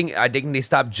people. I think they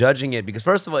stopped judging it because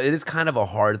first of all, it is kind of a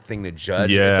hard thing to judge.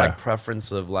 Yeah. It's like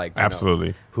preference of like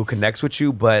absolutely who connects with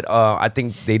you. But I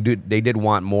think they did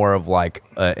want more of like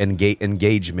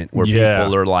engagement where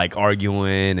people are like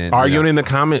arguing in the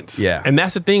comments. Yeah, and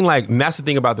that's the thing. Like, and that's the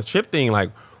thing about the chip thing.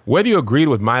 Like, whether you agreed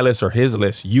with my list or his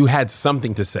list, you had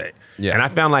something to say. Yeah. And I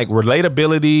found like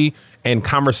relatability and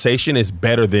conversation is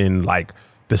better than like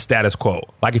the status quo.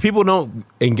 Like if people don't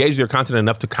engage with your content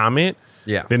enough to comment,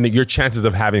 then your chances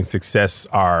of having success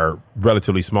are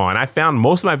relatively small. And I found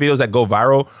most of my videos that go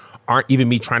viral aren't even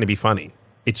me trying to be funny.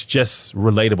 It's just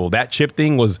relatable. That chip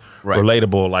thing was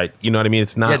relatable. Like, you know what I mean?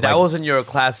 It's not that wasn't your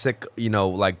classic,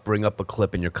 like bring up a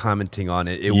clip and you're commenting on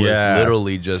it. It was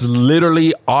literally just... It's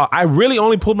literally... I really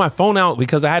only pulled my phone out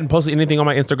because I hadn't posted anything on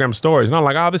my Instagram stories. And I'm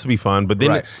like, oh, this will be fun. But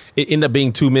then it ended up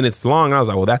being 2 minutes long. And I was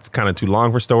like, well, that's kind of too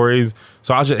long for stories.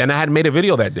 So I hadn't made a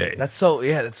video that day. That's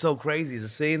so crazy.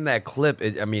 Just seeing that clip,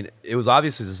 it was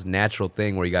obviously just a natural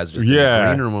thing where you guys just in the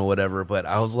green room or whatever. But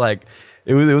I was like...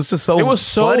 It was just so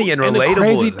funny and relatable. And the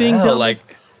crazy thing, though, like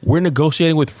we're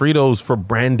negotiating with Fritos for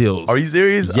brand deals. Are you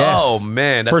serious? Yes. Oh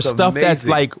man, that's for stuff amazing. That's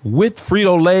like with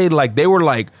Frito-Lay, like they were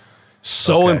like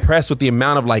so impressed with the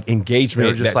amount of like engagement.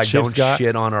 They were just that like, Chips don't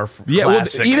shit on our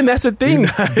classic. Well, even that's the thing.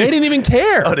 They didn't even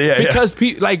care because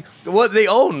like they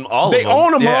own all. They of them.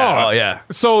 own them all. Oh yeah.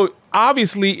 So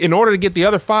obviously, in order to get the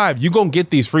other 5, you're going to get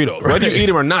these Fritos. Whether you eat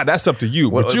them or not, that's up to you.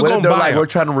 But you're going to buy them. We're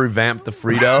trying to revamp the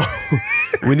Frito.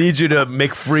 We need you to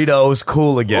make Fritos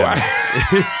cool again.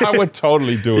 I would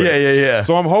totally do it. Yeah.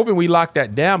 So I'm hoping we lock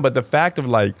that down. But the fact of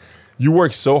like, you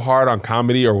work so hard on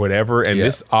comedy or whatever, and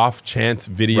this off chance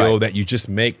video that you just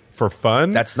make for fun.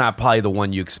 That's not probably the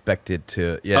one you expected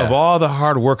to. Yeah. Of all the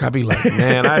hard work, I'd be like,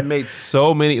 man, I made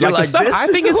so many. Like the stuff I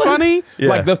think is funny,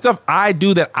 like the stuff I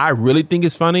do that I really think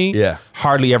is funny,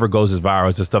 hardly ever goes as viral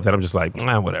as the stuff that I'm just like,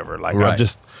 whatever. Like I'm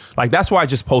just like, that's why I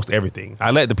just post everything.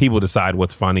 I let the people decide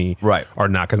what's funny or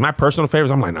not. Because my personal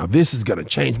favorites, I'm like, no, this is gonna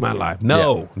change my life.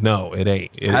 No, it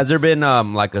ain't. Has there been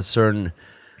like a certain?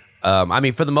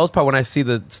 For the most part, when I see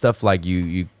the stuff like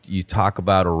you talk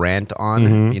about or rant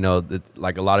on,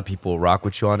 like a lot of people rock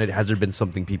with you on it. Has there been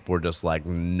something people are just like,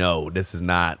 no, this is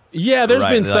not? Yeah, there's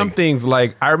been some things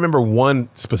like I remember one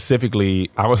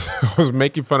specifically. I was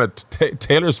making fun of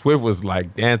Taylor Swift was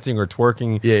like dancing or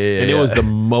twerking, and it was the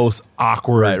most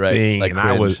awkward thing, like and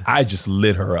I just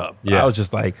lit her up. I was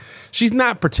just like, she's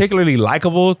not particularly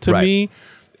likable to me,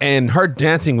 and her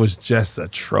dancing was just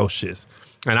atrocious.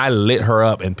 And I lit her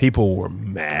up, and people were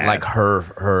mad. Like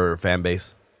her fan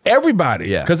base,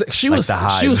 everybody, because she was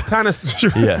kind of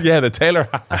the Taylor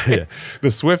Hive, the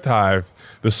Swift Hive,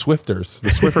 the Swifters, the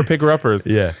Swiffer picker uppers,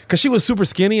 because she was super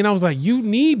skinny, and I was like, you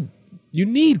need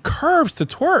curves to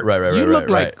twerk, you look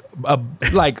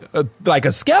like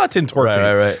a skeleton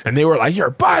twerking, and they were like, you're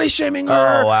body shaming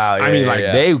her. Oh wow,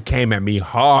 they came at me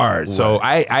hard, so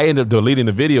I ended up deleting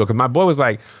the video because my boy was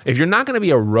like, if you're not going to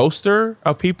be a roaster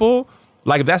of people.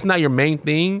 Like, if that's not your main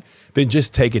thing, then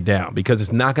just take it down because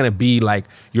it's not going to be like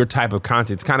your type of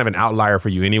content. It's kind of an outlier for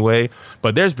you anyway.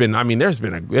 But there's been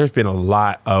a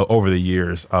lot over the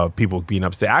years of people being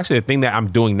upset. Actually, the thing that I'm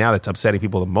doing now that's upsetting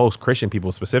people the most, Christian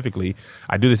people specifically,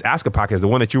 I do this Ask a Podcast, the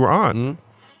one that you were on,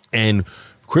 and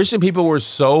Christian people were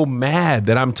so mad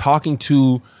that I'm talking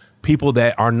to people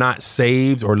that are not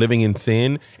saved or living in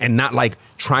sin and not like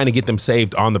trying to get them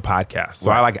saved on the podcast.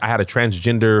 So I had a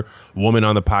transgender woman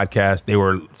on the podcast. They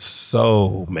were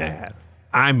so mad.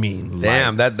 I mean,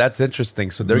 damn, that's interesting.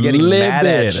 So they're getting mad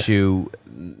at you,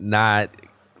 not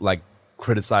like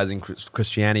criticizing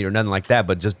Christianity or nothing like that,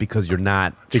 but just because you're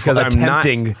not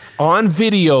attempting. I'm not on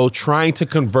video trying to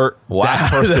convert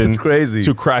that person that's crazy.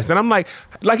 To Christ. And I'm like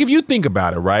if you think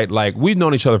about it, right? Like we've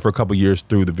known each other for a couple years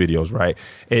through the videos, right?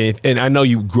 And I know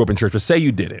you grew up in church, but say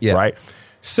you didn't, right?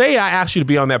 Say I asked you to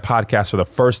be on that podcast for the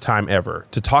first time ever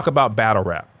to talk about battle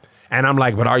rap. And I'm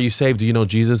like, but are you saved? Do you know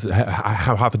Jesus?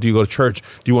 How often do you go to church?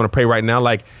 Do you want to pray right now?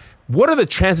 Like, what are the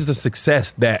chances of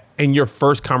success that in your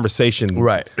first conversation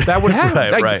that would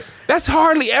happen? That's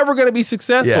hardly ever going to be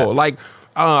successful. Yeah. Like,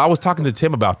 I was talking to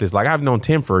Tim about this. Like, I've known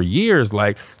Tim for years,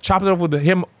 like chopping up with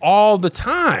him all the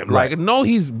time. Like, no,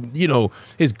 he's,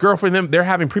 his girlfriend, they're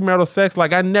having premarital sex.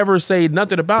 Like, I never say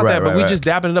nothing about that, but we just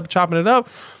dapping it up, chopping it up.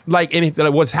 Like, and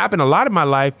what's happened a lot in my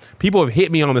life, people have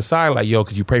hit me on the side like, yo,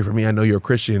 could you pray for me? I know you're a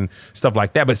Christian, stuff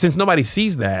like that. But since nobody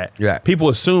sees that, people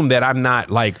assume that I'm not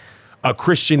like a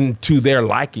Christian to their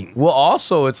liking. Well,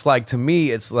 also, it's like, to me,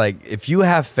 it's like, if you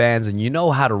have fans and you know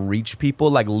how to reach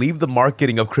people, like, leave the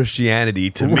marketing of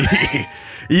Christianity to me.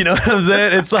 You know what I'm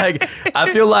saying? It's like,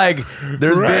 I feel like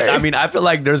I feel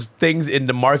like there's things in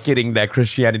the marketing that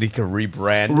Christianity can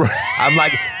rebrand. I'm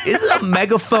like, is a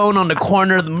megaphone on the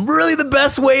corner really the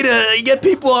best way to get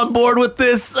people on board with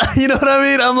this? You know what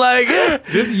I mean? I'm like,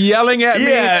 just yelling at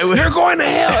me. You're going to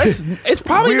hell. It's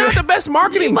probably not the best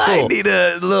marketing tool. You tool. might need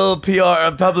a little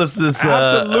PR publicist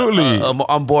absolutely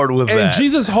on board with that. And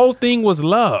Jesus' whole thing was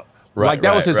love. Right, like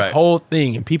that was his whole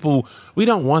thing. And people, we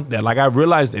don't want that. Like I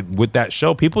realized that with that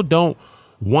show, people don't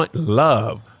want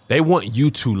love. They want you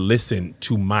to listen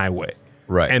to my way.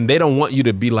 Right. And they don't want you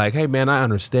to be like, hey, man, I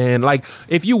understand. Like,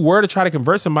 if you were to try to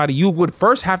convert somebody, you would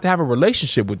first have to have a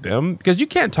relationship with them because you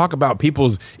can't talk about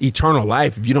people's eternal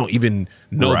life if you don't even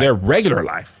know their regular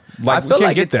life. Like, I feel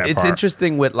like it's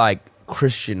interesting with like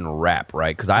Christian rap,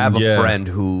 right? Because I have a friend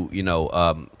who,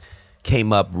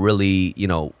 came up really,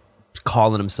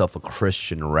 calling himself a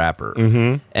Christian rapper.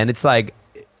 Mm-hmm. And it's like,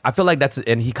 I feel like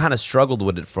and he kind of struggled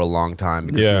with it for a long time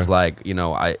because he was like,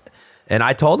 And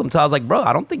I told him, I was like, bro,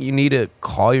 I don't think you need to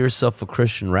call yourself a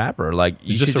Christian rapper. Like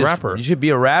you should just a rapper. You should be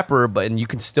a rapper, and you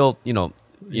can still, tell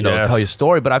your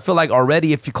story. But I feel like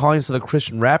already, if you call yourself a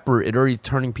Christian rapper, it already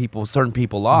turning certain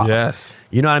people off. Yes,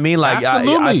 you know what I mean. Like I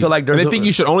feel like I think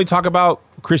you should only talk about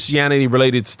Christianity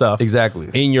related stuff. Exactly.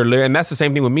 In your lyric, and that's the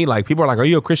same thing with me. Like people are like, "Are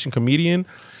you a Christian comedian?"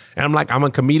 And I'm like, I'm a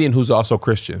comedian who's also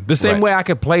Christian. The same way I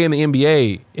could play in the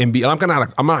NBA.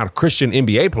 I'm not a Christian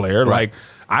NBA player. Right. Like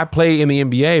I play in the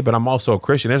NBA, but I'm also a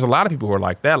Christian. There's a lot of people who are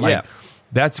like that. Like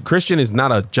that's Christian is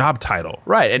not a job title.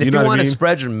 Right. And if you want to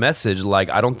spread your message, like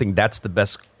I don't think that's the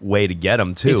best way to get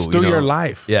them too. It's through your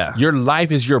life. Yeah. Your life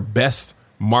is your best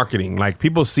marketing. Like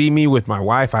people see me with my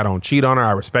wife. I don't cheat on her.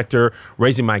 I respect her.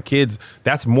 Raising my kids.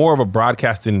 That's more of a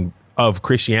broadcasting of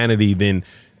Christianity than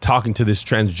talking to this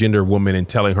transgender woman and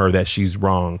telling her that she's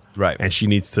wrong, right, and she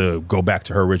needs to go back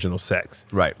to her original sex,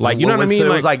 right? Like you know what I mean? So it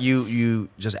was like you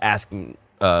just asking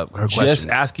her questions, just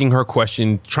asking her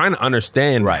question, trying to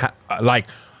understand, right?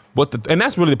 And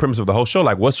that's really the premise of the whole show.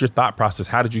 Like, what's your thought process?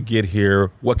 How did you get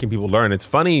here? What can people learn? It's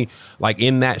funny, like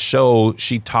in that show,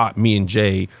 she taught me and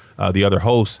Jay, the other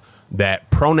host,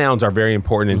 that pronouns are very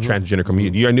important in transgender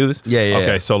community. You already knew this? Yeah.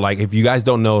 Okay, so like if you guys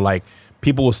don't know, like,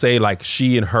 people will say like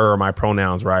she and her are my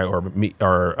pronouns, right? Or me,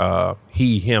 or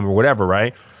he, him, or whatever,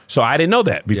 right? So I didn't know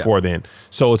that before then.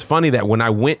 So it's funny that when I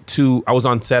was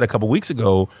on set a couple weeks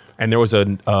ago, and there was a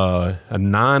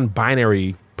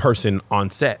non-binary person on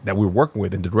set that we were working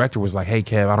with, and the director was like, "Hey,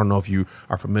 Kev, I don't know if you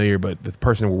are familiar, but the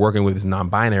person we're working with is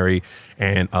non-binary,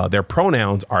 and their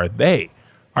pronouns are they.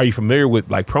 Are you familiar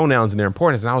with like pronouns and their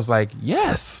importance?" And I was like,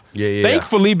 "Yes."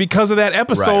 Thankfully, because of that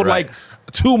episode, like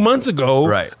 2 months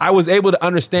ago, I was able to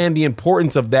understand the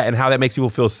importance of that and how that makes people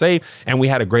feel safe. And we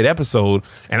had a great episode.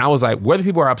 And I was like, whether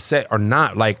people are upset or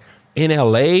not, like in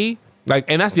LA, like,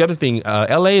 and that's the other thing.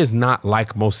 LA is not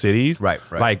like most cities. Right.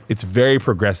 Like it's very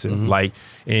progressive. Mm-hmm. Like,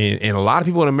 and a lot of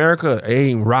people in America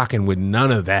ain't rocking with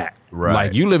none of that. Right.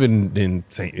 Like you live in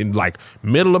like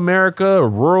middle America,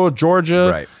 rural Georgia.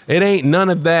 Right. It ain't none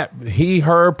of that. He,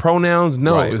 her pronouns.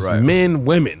 No, it's men,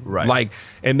 women. Right. Like,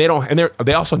 and they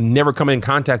also never come in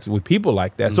contact with people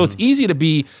like that. Mm-hmm. So it's easy to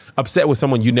be upset with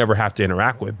someone you never have to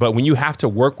interact with. But when you have to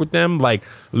work with them, like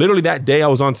literally that day I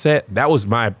was on set, that was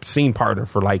my scene partner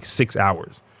for like 6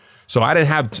 hours. So I didn't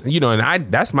have,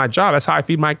 and that's my job. That's how I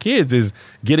feed my kids, is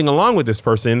getting along with this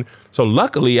person. So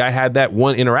luckily I had that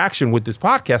one interaction with this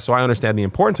podcast. So I understand the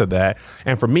importance of that.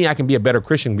 And for me, I can be a better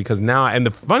Christian because now, and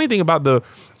the funny thing about the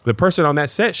person on that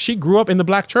set, she grew up in the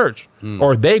black church,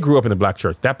 or they grew up in the black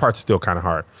church. That part's still kind of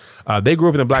hard. They grew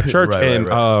up in the black church,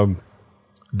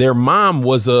 their mom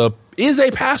is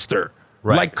a pastor,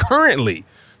 like currently.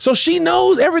 So she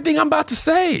knows everything I'm about to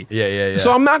say. Yeah.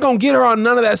 So I'm not going to get her on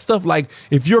none of that stuff. Like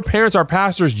if your parents are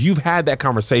pastors, you've had that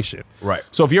conversation. Right.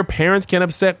 So if your parents can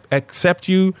accept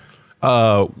you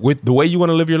with the way you want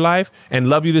to live your life and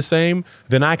love you the same,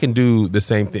 then I can do the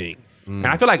same thing. And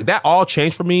I feel like that all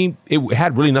changed for me. It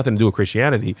had really nothing to do with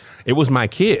Christianity. It was my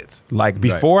kids. Like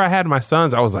before I had my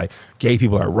sons, I was like, gay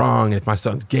people are wrong. And if my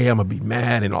son's gay, I'm going to be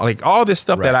mad. And all this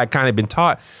stuff that I kind of been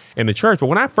taught in the church. But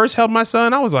when I first held my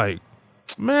son, I was like,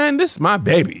 man, this is my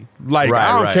baby. Like,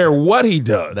 I don't care what he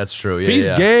does. That's true. Yeah, if he's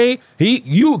gay,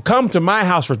 you come to my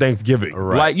house for Thanksgiving.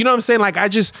 Right. Like, you know what I'm saying? Like,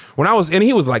 and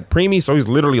he was like preemie, so he's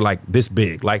literally like this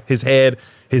big, like his head,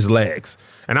 his legs.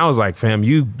 And I was like, fam,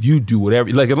 you do whatever.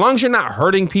 Like, as long as you're not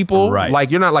hurting people, like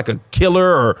you're not like a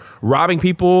killer or robbing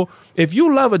people. If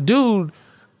you love a dude,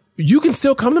 you can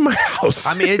still come to my house.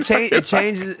 I mean, it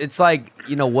changes. It's like,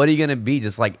 what are you going to be?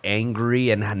 Just like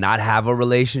angry and not have a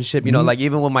relationship? Like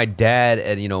even with my dad,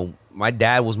 and, my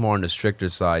dad was more on the stricter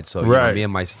side. So, me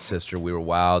and my sister, we were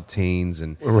wild teens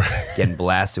and getting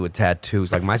blasted with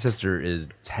tattoos. Like my sister is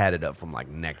tatted up from like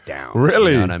neck down.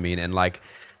 Really? You know what I mean? And like,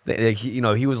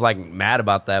 he was like mad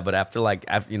about that, but after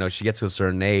she gets to a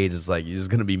certain age, it's like you're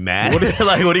just gonna be mad. What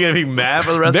are you gonna be mad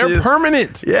for the rest? They're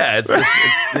permanent. Yeah,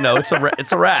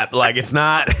 it's a wrap. Like it's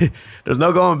not. There's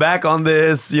no going back on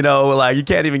this. Like you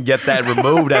can't even get that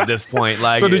removed at this point.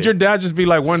 Like, so did your dad just be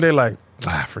like one day like,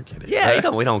 forget it. Yeah,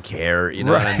 we don't care. You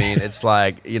know what I mean? It's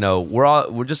like, we're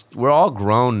all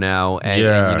grown now,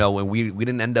 and when we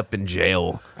didn't end up in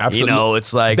jail. Absolutely.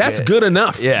 It's like that's good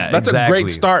enough. Yeah, that's exactly. a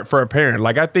great start for a parent.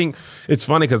 Like, I think it's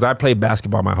funny because I played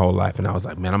basketball my whole life, and I was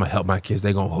like, man, I'm gonna help my kids.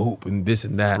 They gonna hoop and this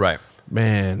and that. Right.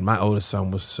 Man, my oldest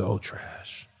son was so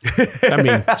trash. I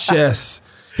mean,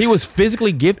 he was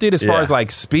physically gifted as far as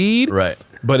like speed. Right.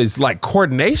 But it's like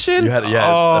coordination. You had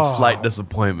a slight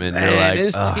disappointment. Man, you're like,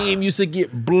 this team used to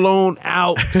get blown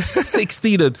out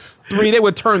 60-3. They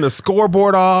would turn the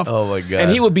scoreboard off. Oh my God.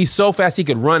 And he would be so fast he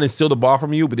could run and steal the ball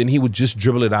from you, but then he would just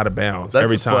dribble it out of bounds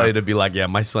every time. Funny to be like, yeah,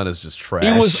 my son is just trash.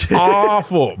 He was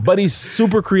awful, but he's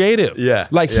super creative. Yeah.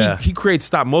 Like he creates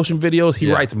stop motion videos.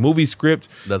 He writes movie scripts.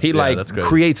 He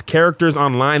creates characters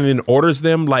online and then orders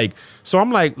them. Like, so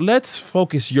I'm like, let's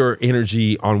focus your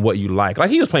energy on what you like. Like,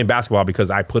 he was playing basketball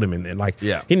because I put him in there. Like,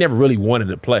 he never really wanted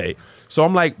to play. So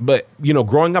I'm like, but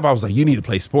growing up, I was like, you need to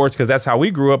play sports because that's how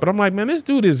we grew up. But I'm like, man, this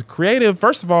dude is creative.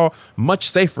 First of all, much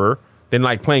safer than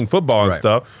like playing football and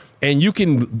stuff. And you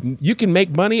can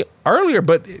make money earlier.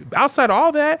 But outside of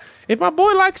all that, if my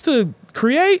boy likes to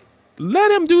create,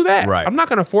 let him do that. Right. I'm not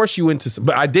going to force you into.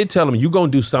 But I did tell him, you going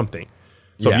to do something.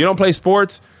 So if you don't play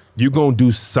sports, you going to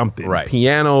do something. Right.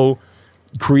 Piano,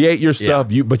 create your stuff.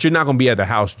 But you're not going to be at the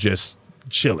house just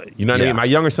chilling. You know what I mean? My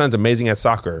younger son's amazing at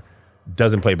soccer.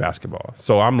 Doesn't play basketball.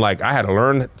 So I'm like, I had to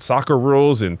learn soccer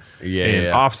rules and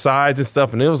offsides and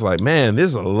stuff. And it was like, man,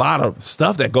 there's a lot of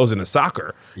stuff that goes into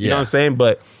soccer. You know what I'm saying?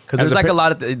 But because there's like a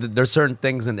lot of there's certain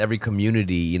things in every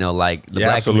community, like the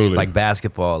black community is like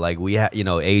basketball. Like we have,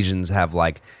 Asians have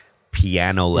like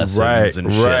piano lessons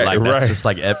and shit. Like that's just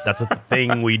like that's a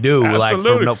thing we do.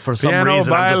 Absolutely. Like for some Piano,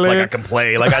 reason, violin. I'm just like I can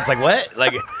play. Like it's like what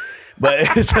like. But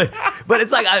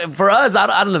it's like for us,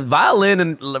 I don't know.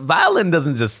 Violin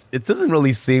doesn't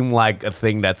really seem like a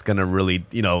thing that's gonna really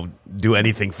do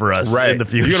anything for us in the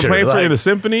future. You're gonna play for the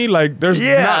symphony, like there's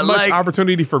not much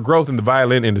opportunity for growth in the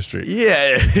violin industry.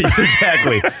 Yeah,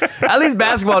 exactly. At least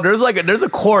basketball, there's a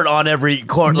court on every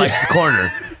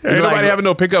corner. Ain't nobody having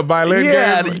no pickup violin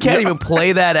games. You can't even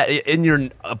play that in your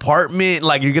apartment.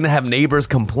 Like, you're gonna have neighbors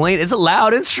complain. It's a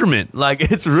loud instrument. Like,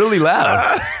 it's really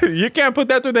loud. You can't put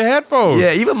that through the headphones.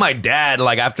 Yeah, even my dad,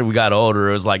 like, after we got older,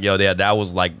 it was like, yo, Dad, that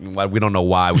was like, we don't know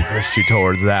why we pushed you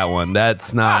towards that one.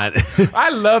 That's not. I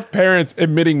love parents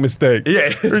admitting mistakes. Yeah.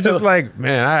 They're just like,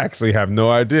 man, I actually have no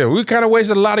idea. We kind of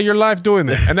wasted a lot of your life doing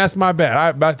that. And that's my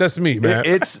bad. That's me, man.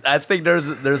 I think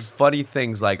there's funny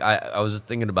things. Like, I was just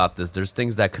thinking about this. There's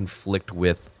things that conflict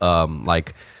with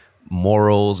like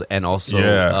morals and also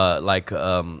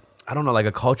I don't know, like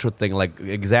a cultural thing. Like,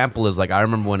 example is like, I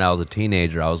remember when I was a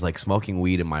teenager, I was like smoking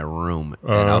weed in my room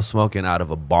and I was smoking out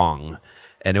of a bong,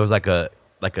 and it was like a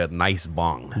nice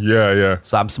bong. Yeah.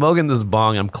 So I'm smoking this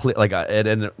bong. I'm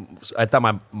and I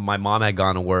thought my mom had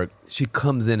gone to work. She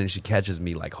comes in and she catches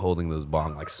me like holding this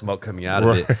bong, like smoke coming out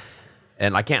of it.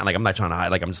 And I can't, like, I'm not trying to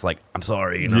hide. Like, I'm just like, I'm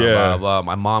sorry, blah, blah.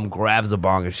 My mom grabs the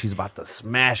bong and she's about to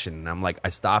smash it. And I'm like, I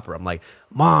stop her. I'm like,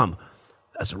 Mom,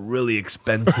 that's a really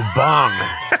expensive bong.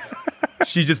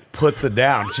 She just puts it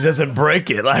down. She doesn't break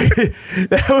it. Like,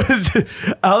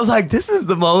 I was like, this is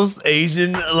the most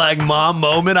Asian, like, mom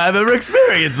moment I've ever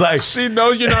experienced. Like, she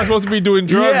knows you're not supposed to be doing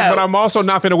drugs, but I'm also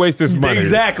not going to waste this money.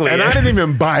 Exactly. And I didn't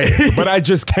even buy it, but I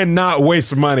just cannot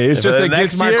waste money. It's just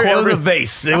against my corporate. It was a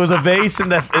vase. It was a vase in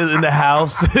the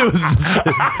house. It was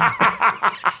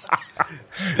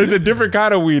There's a different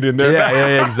kind of weed in there.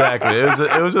 Yeah, exactly.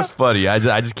 It was just funny. I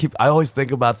always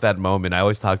think about that moment. I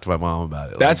always talk to my mom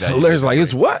about it. That's hilarious. Like,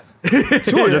 it's what?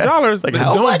 $200? Like,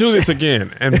 don't do this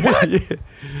again. And what?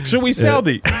 Should we sell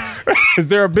these? Is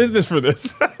there a business for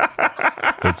this?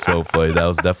 It's so funny. That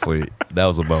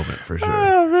was a moment for sure.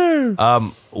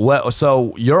 Oh, man.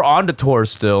 So you're on the tour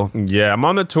still? Yeah, I'm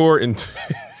on the tour.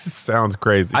 Sounds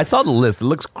crazy. I saw the list. It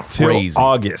looks crazy. Till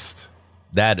August.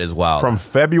 That is wild. From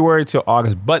February till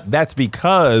August. But that's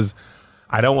because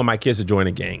I don't want my kids to join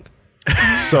a gang.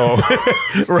 So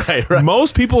right.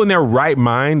 Most people in their right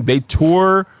mind, they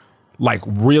tour like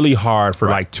really hard for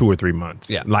like 2 or 3 months.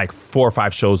 Yeah. Like 4 or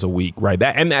 5 shows a week, right?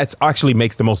 That's actually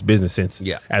makes the most business sense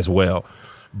as well.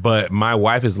 But my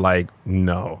wife is like,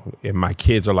 no. And my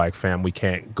kids are like, fam, we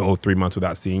can't go 3 months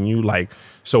without seeing you. Like,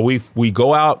 so we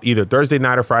go out either Thursday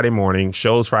night or Friday morning,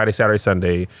 shows Friday, Saturday,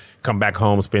 Sunday, come back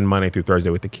home, spend Monday through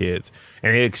Thursday with the kids.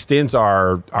 And it extends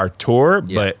our tour,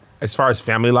 but as far as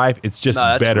family life, it's just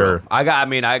better. Real. I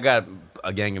got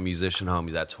a gang of musician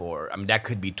homies that tour. I mean, that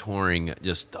could be touring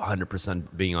just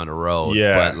 100% being on the road.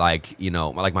 Yeah. But like,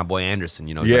 like my boy Anderson,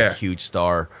 he's a huge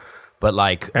star. But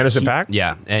like Anderson .Paak?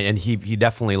 Yeah, and he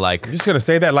definitely like. You're just gonna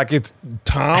say that like it's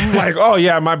Tom, like, oh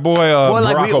yeah, my boy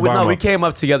Barack Obama. We came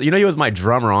up together. You know, he was my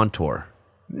drummer on tour.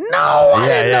 No, I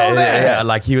didn't know that. Yeah,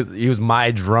 like he was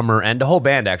my drummer and the whole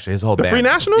band actually. His whole band. The Free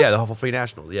Nationals? Yeah, the whole Free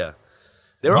Nationals. Yeah.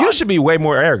 You should be way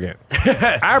more arrogant.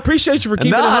 I appreciate you for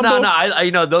keeping it humble. No.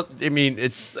 I know. I mean,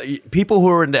 it's people who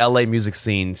are in the LA music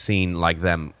scene like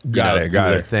them. Got it.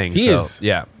 Their thing.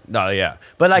 Yeah. No, yeah,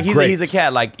 but like he's a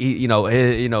cat. Like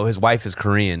his wife is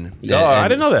Korean. Oh, I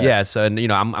didn't know that. Yeah, so and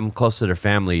I'm close to their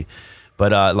family,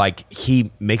 but like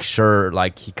he makes sure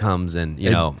like he comes and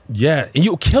yeah, and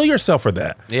you kill yourself for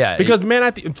that. Yeah, because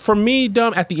man, for me,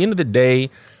 dumb. At the end of the day,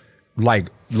 like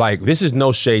this is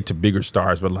no shade to bigger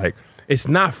stars, but like it's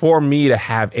not for me to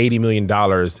have $80 million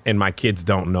and my kids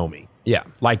don't know me. Yeah,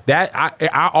 like that.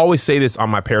 I always say this on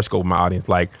my Periscope with my audience,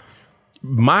 like.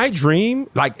 My dream,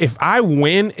 like if I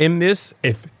win in this,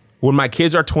 when my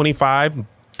kids are 25,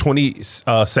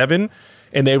 27,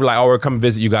 and they were like, oh, we're coming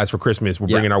visit you guys for Christmas. We're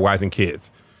bringing our wives and kids.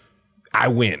 I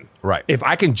win. Right. If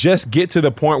I can just get to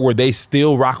the point where they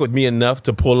still rock with me enough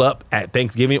to pull up at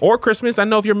Thanksgiving or Christmas. I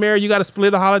know if you're married, you got to split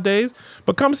the holidays,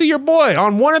 but come see your boy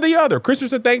on one or the other,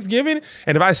 Christmas or Thanksgiving.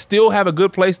 And if I still have a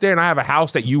good place there and I have a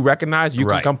house that you recognize, you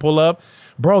can come pull up.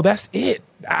 Bro, that's it.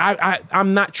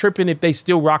 I'm not tripping if they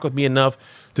still rock with me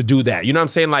enough to do that. You know what I'm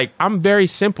saying? Like, I'm very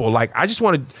simple. Like, I just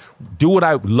want to do what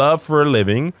I love for a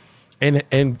living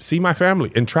and see my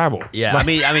family and travel. Yeah, like,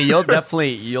 I mean,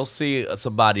 you'll see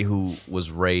somebody who was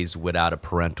raised without a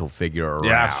parental figure around.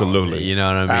 Yeah, absolutely. You know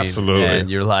what I mean? Absolutely. And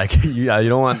you're like, you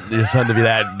don't want your son to be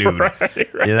that dude. Right. You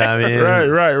know what I mean?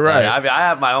 Right. Like, I mean, I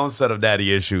have my own set of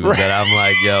daddy issues that I'm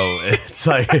like, yo, it's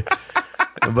like,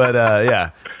 but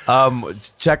yeah.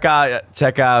 Check out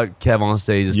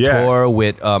KevOnStage's tour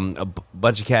with a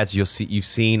bunch of cats you've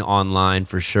seen online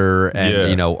for sure,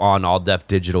 and on All Def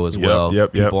Digital as well.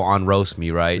 People on Roast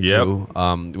Me, right? Too,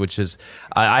 which is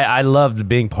I loved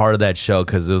being part of that show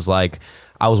because it was like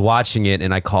I was watching it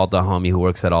and I called the homie who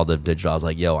works at All Def Digital. I was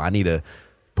like, yo, I need to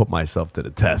put myself to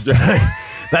the test.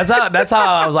 That's how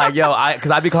I was like, yo,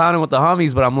 because I be clowning with the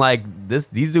homies, but I'm like,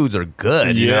 these dudes are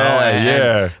good, you know?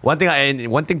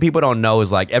 And one thing people don't know is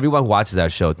like everyone who watches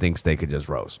that show thinks they could just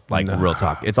roast. Like real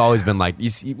talk. It's always been like,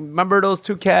 you remember those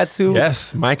two cats who?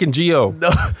 Yes, Mike and Gio.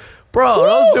 Bro,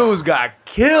 those dudes got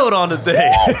killed on the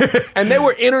thing. And they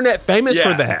were internet famous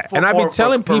for that. And I've been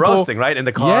telling people. roasting, right? In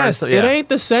the car. Yes, it ain't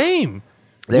the same.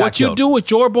 What you do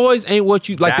with your boys ain't what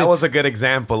you like. That was a good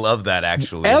example of that,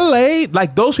 actually. LA,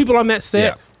 like those people on that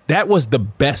set, that was the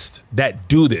best that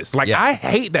do this. Like I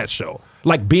hate that show.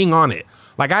 Like being on it.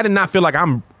 Like I did not feel like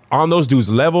I'm on those dudes'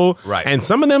 level. Right. And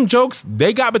some of them jokes,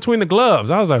 they got between the gloves.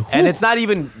 I was like, whew. And it's not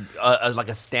even like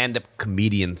a stand-up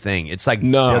comedian thing. It's like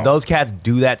those cats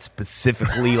do that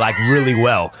specifically like really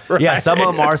well. Right. Yeah, some of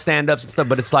them are stand-ups and stuff,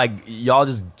 but it's like y'all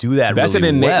just do that that's really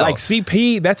an innate, well. Like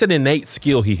CP, that's an innate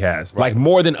skill he has. Like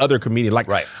more than other comedians. Like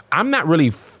I'm not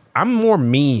really, I'm more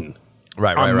mean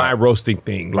on my roasting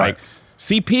thing. Like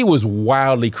CP was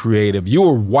wildly creative. You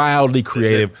were wildly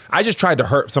creative. I just tried to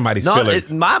hurt somebody's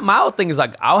feelings. My whole thing is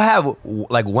like I'll have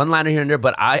like one liner here and there,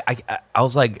 but I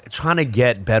was like trying to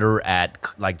get better at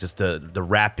like just the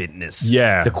rapidness,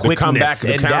 the quickness, the comeback,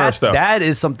 the counter stuff. That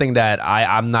is something that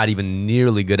I'm not even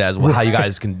nearly good at. How you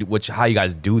guys can do, how you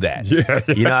guys do that? You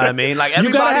know what I mean? Like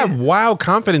you gotta have wild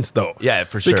confidence though. Yeah,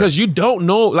 for sure. Because you don't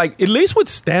know. Like at least with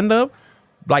stand up.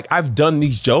 Like I've done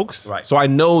these jokes, so I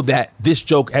know that this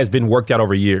joke has been worked out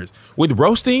over years. With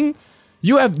roasting,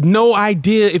 you have no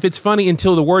idea if it's funny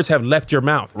until the words have left your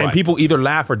mouth, and people either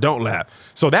laugh or don't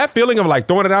laugh. So that feeling of like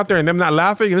throwing it out there and them not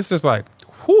laughing, it's just like,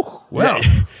 whew, well,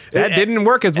 that didn't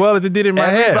work as well as it did in my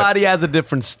head. Everybody has a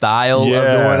different style of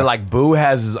doing it. Like Boo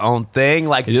has his own thing.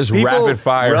 Like it's just rapid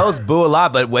fire. Roast Boo a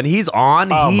lot, but when he's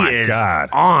on, he is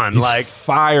on. He's like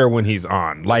fire when he's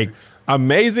on. Like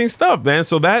amazing stuff, man.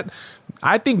 So that.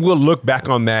 I think we'll look back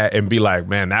on that and be like,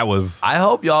 man, that was... I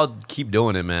hope y'all keep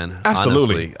doing it, man.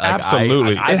 Absolutely. Like,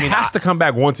 absolutely. It has to come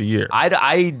back once a year.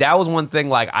 That was one thing,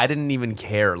 like, I didn't even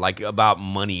care, like, about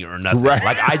money or nothing.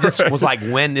 Like, I just was like,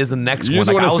 when is the next one?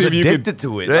 Like, I was addicted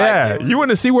to it. Yeah. Like, you want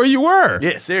to see where you were.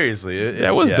 Yeah, seriously.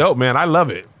 That was dope, man. I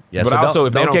love it. Yeah, but so also,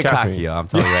 if they don't get catch cocky, me. I'm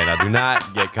telling you right now. Do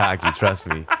not get cocky. Trust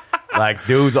me. Like,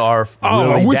 dudes are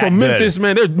really we that from Memphis, good.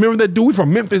 man. Remember that dude? We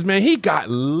from Memphis, man. He got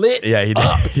lit he did.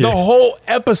 up the whole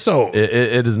episode.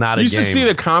 It is not a game. You should see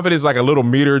the confidence, like a little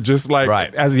meter, just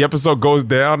like as the episode goes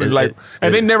down.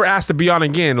 And they never asked to be on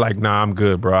again. Like, nah, I'm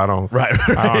good, bro. I don't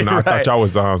know. I thought y'all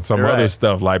was on some other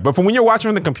stuff. Like, but from when you're watching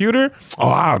on the computer,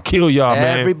 I'll kill y'all,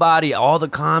 man. Everybody, all the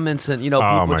comments and,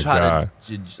 people try to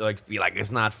like be like,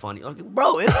 it's not funny. Like,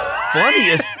 bro, it's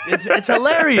funny. It's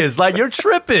hilarious. Like, you're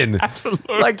tripping.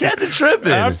 Absolutely. Like, cats are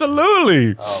tripping.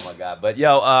 Absolutely. Oh my God. But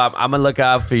yo, I'm gonna look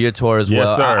out for your tour as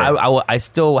Yes, well. sir. I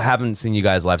still haven't seen you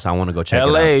guys live, so I want to go check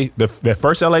it out. The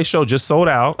first LA show just sold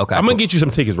out. Okay, I'm gonna get you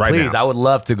some tickets right now. Please, I would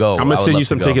love to go. I'm gonna send you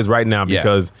some tickets right now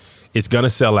because it's gonna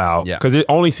sell out. Yeah. Because it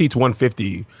only seats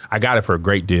 150. I got it for a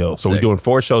great deal. So we're doing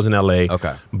 4 shows in LA.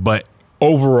 Okay. But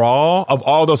overall, of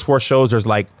all those 4 shows, there's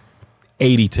like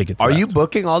 80 tickets. Are left. you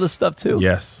booking all this stuff too?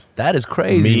 Yes. That is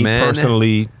crazy, Me man.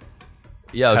 personally.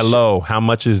 Yo, hello. How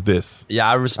much is this? Yeah,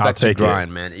 I respect your take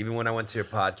grind, man. Even when I went to your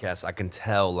podcast, I can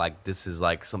tell like this is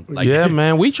like something. Like, Yeah,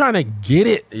 man. We trying to get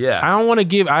it. Yeah. I don't want to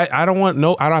give. I don't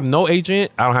have no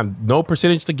agent. I don't have no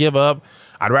percentage to give up.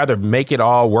 I'd rather make it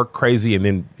all work crazy and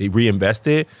then reinvest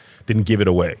it than give it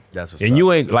away. That's what's and up.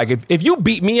 you ain't like if you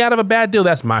beat me out of a bad deal,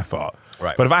 that's my fault.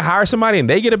 Right. But if I hire somebody and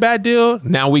they get a bad deal,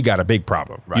 now we got a big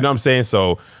problem. Right. You know what I'm saying?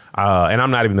 So, and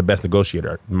I'm not even the best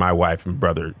negotiator. My wife and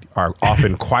brother are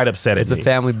often quite upset at me. It's a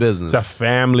family business. It's a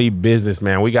family business,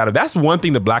 man. We got to. That's one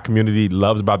thing the black community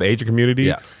loves about the Asian community.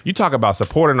 Yeah. You talk about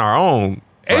supporting our own.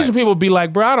 Asian people be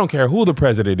like, bro, I don't care who the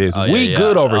president is. We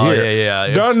good over here.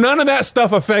 Yeah. None of that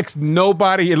stuff affects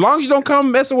nobody. As long as you don't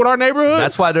come messing with our neighborhood.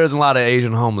 That's why there's a lot of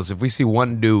Asian homeless. If we see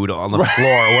one dude on the floor,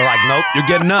 we're like, nope, you're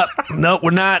getting up. Nope,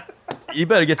 we're not. You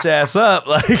better get your ass up.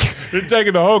 Like, you're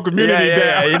taking the whole community down.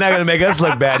 Yeah. You're not gonna make us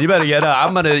look bad. You better get up.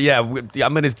 I'm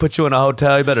gonna put you in a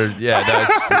hotel. You better,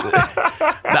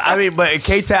 I mean, but in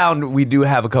K-Town, we do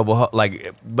have a couple,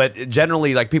 but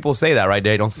generally, like, people say that, right?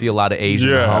 They don't see a lot of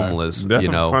Asian homeless. That's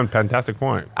a fantastic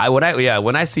point. When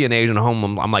I see an Asian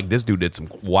homeless, I'm like, this dude did some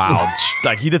wild,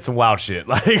 like, he did some wild shit.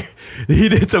 Like, he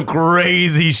did some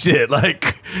crazy shit.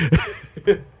 Like,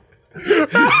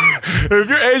 if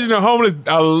you're Asian and homeless,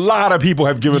 a lot of people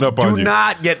have given up on you. Do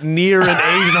not get near an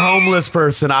Asian homeless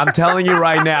person. I'm telling you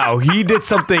right now. He did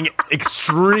something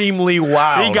extremely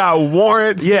wild. He got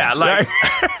warrants. Yeah, like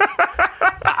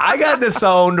I got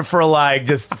disowned for like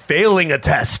just failing a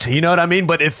test. You know what I mean?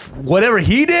 But if whatever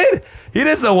he did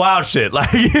some wild shit. Like,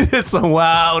 he did some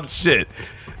wild shit.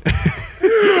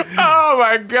 Oh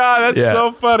my God, that's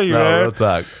so funny, man. Real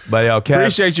talk. But yo, Kev,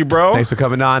 appreciate you, bro. Thanks for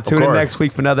coming on. Tune in next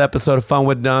week for another episode of Fun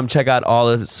with Dumb. Check out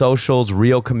all the socials,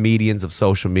 real comedians of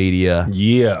social media.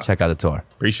 Yeah. Check out the tour.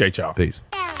 Appreciate y'all. Peace.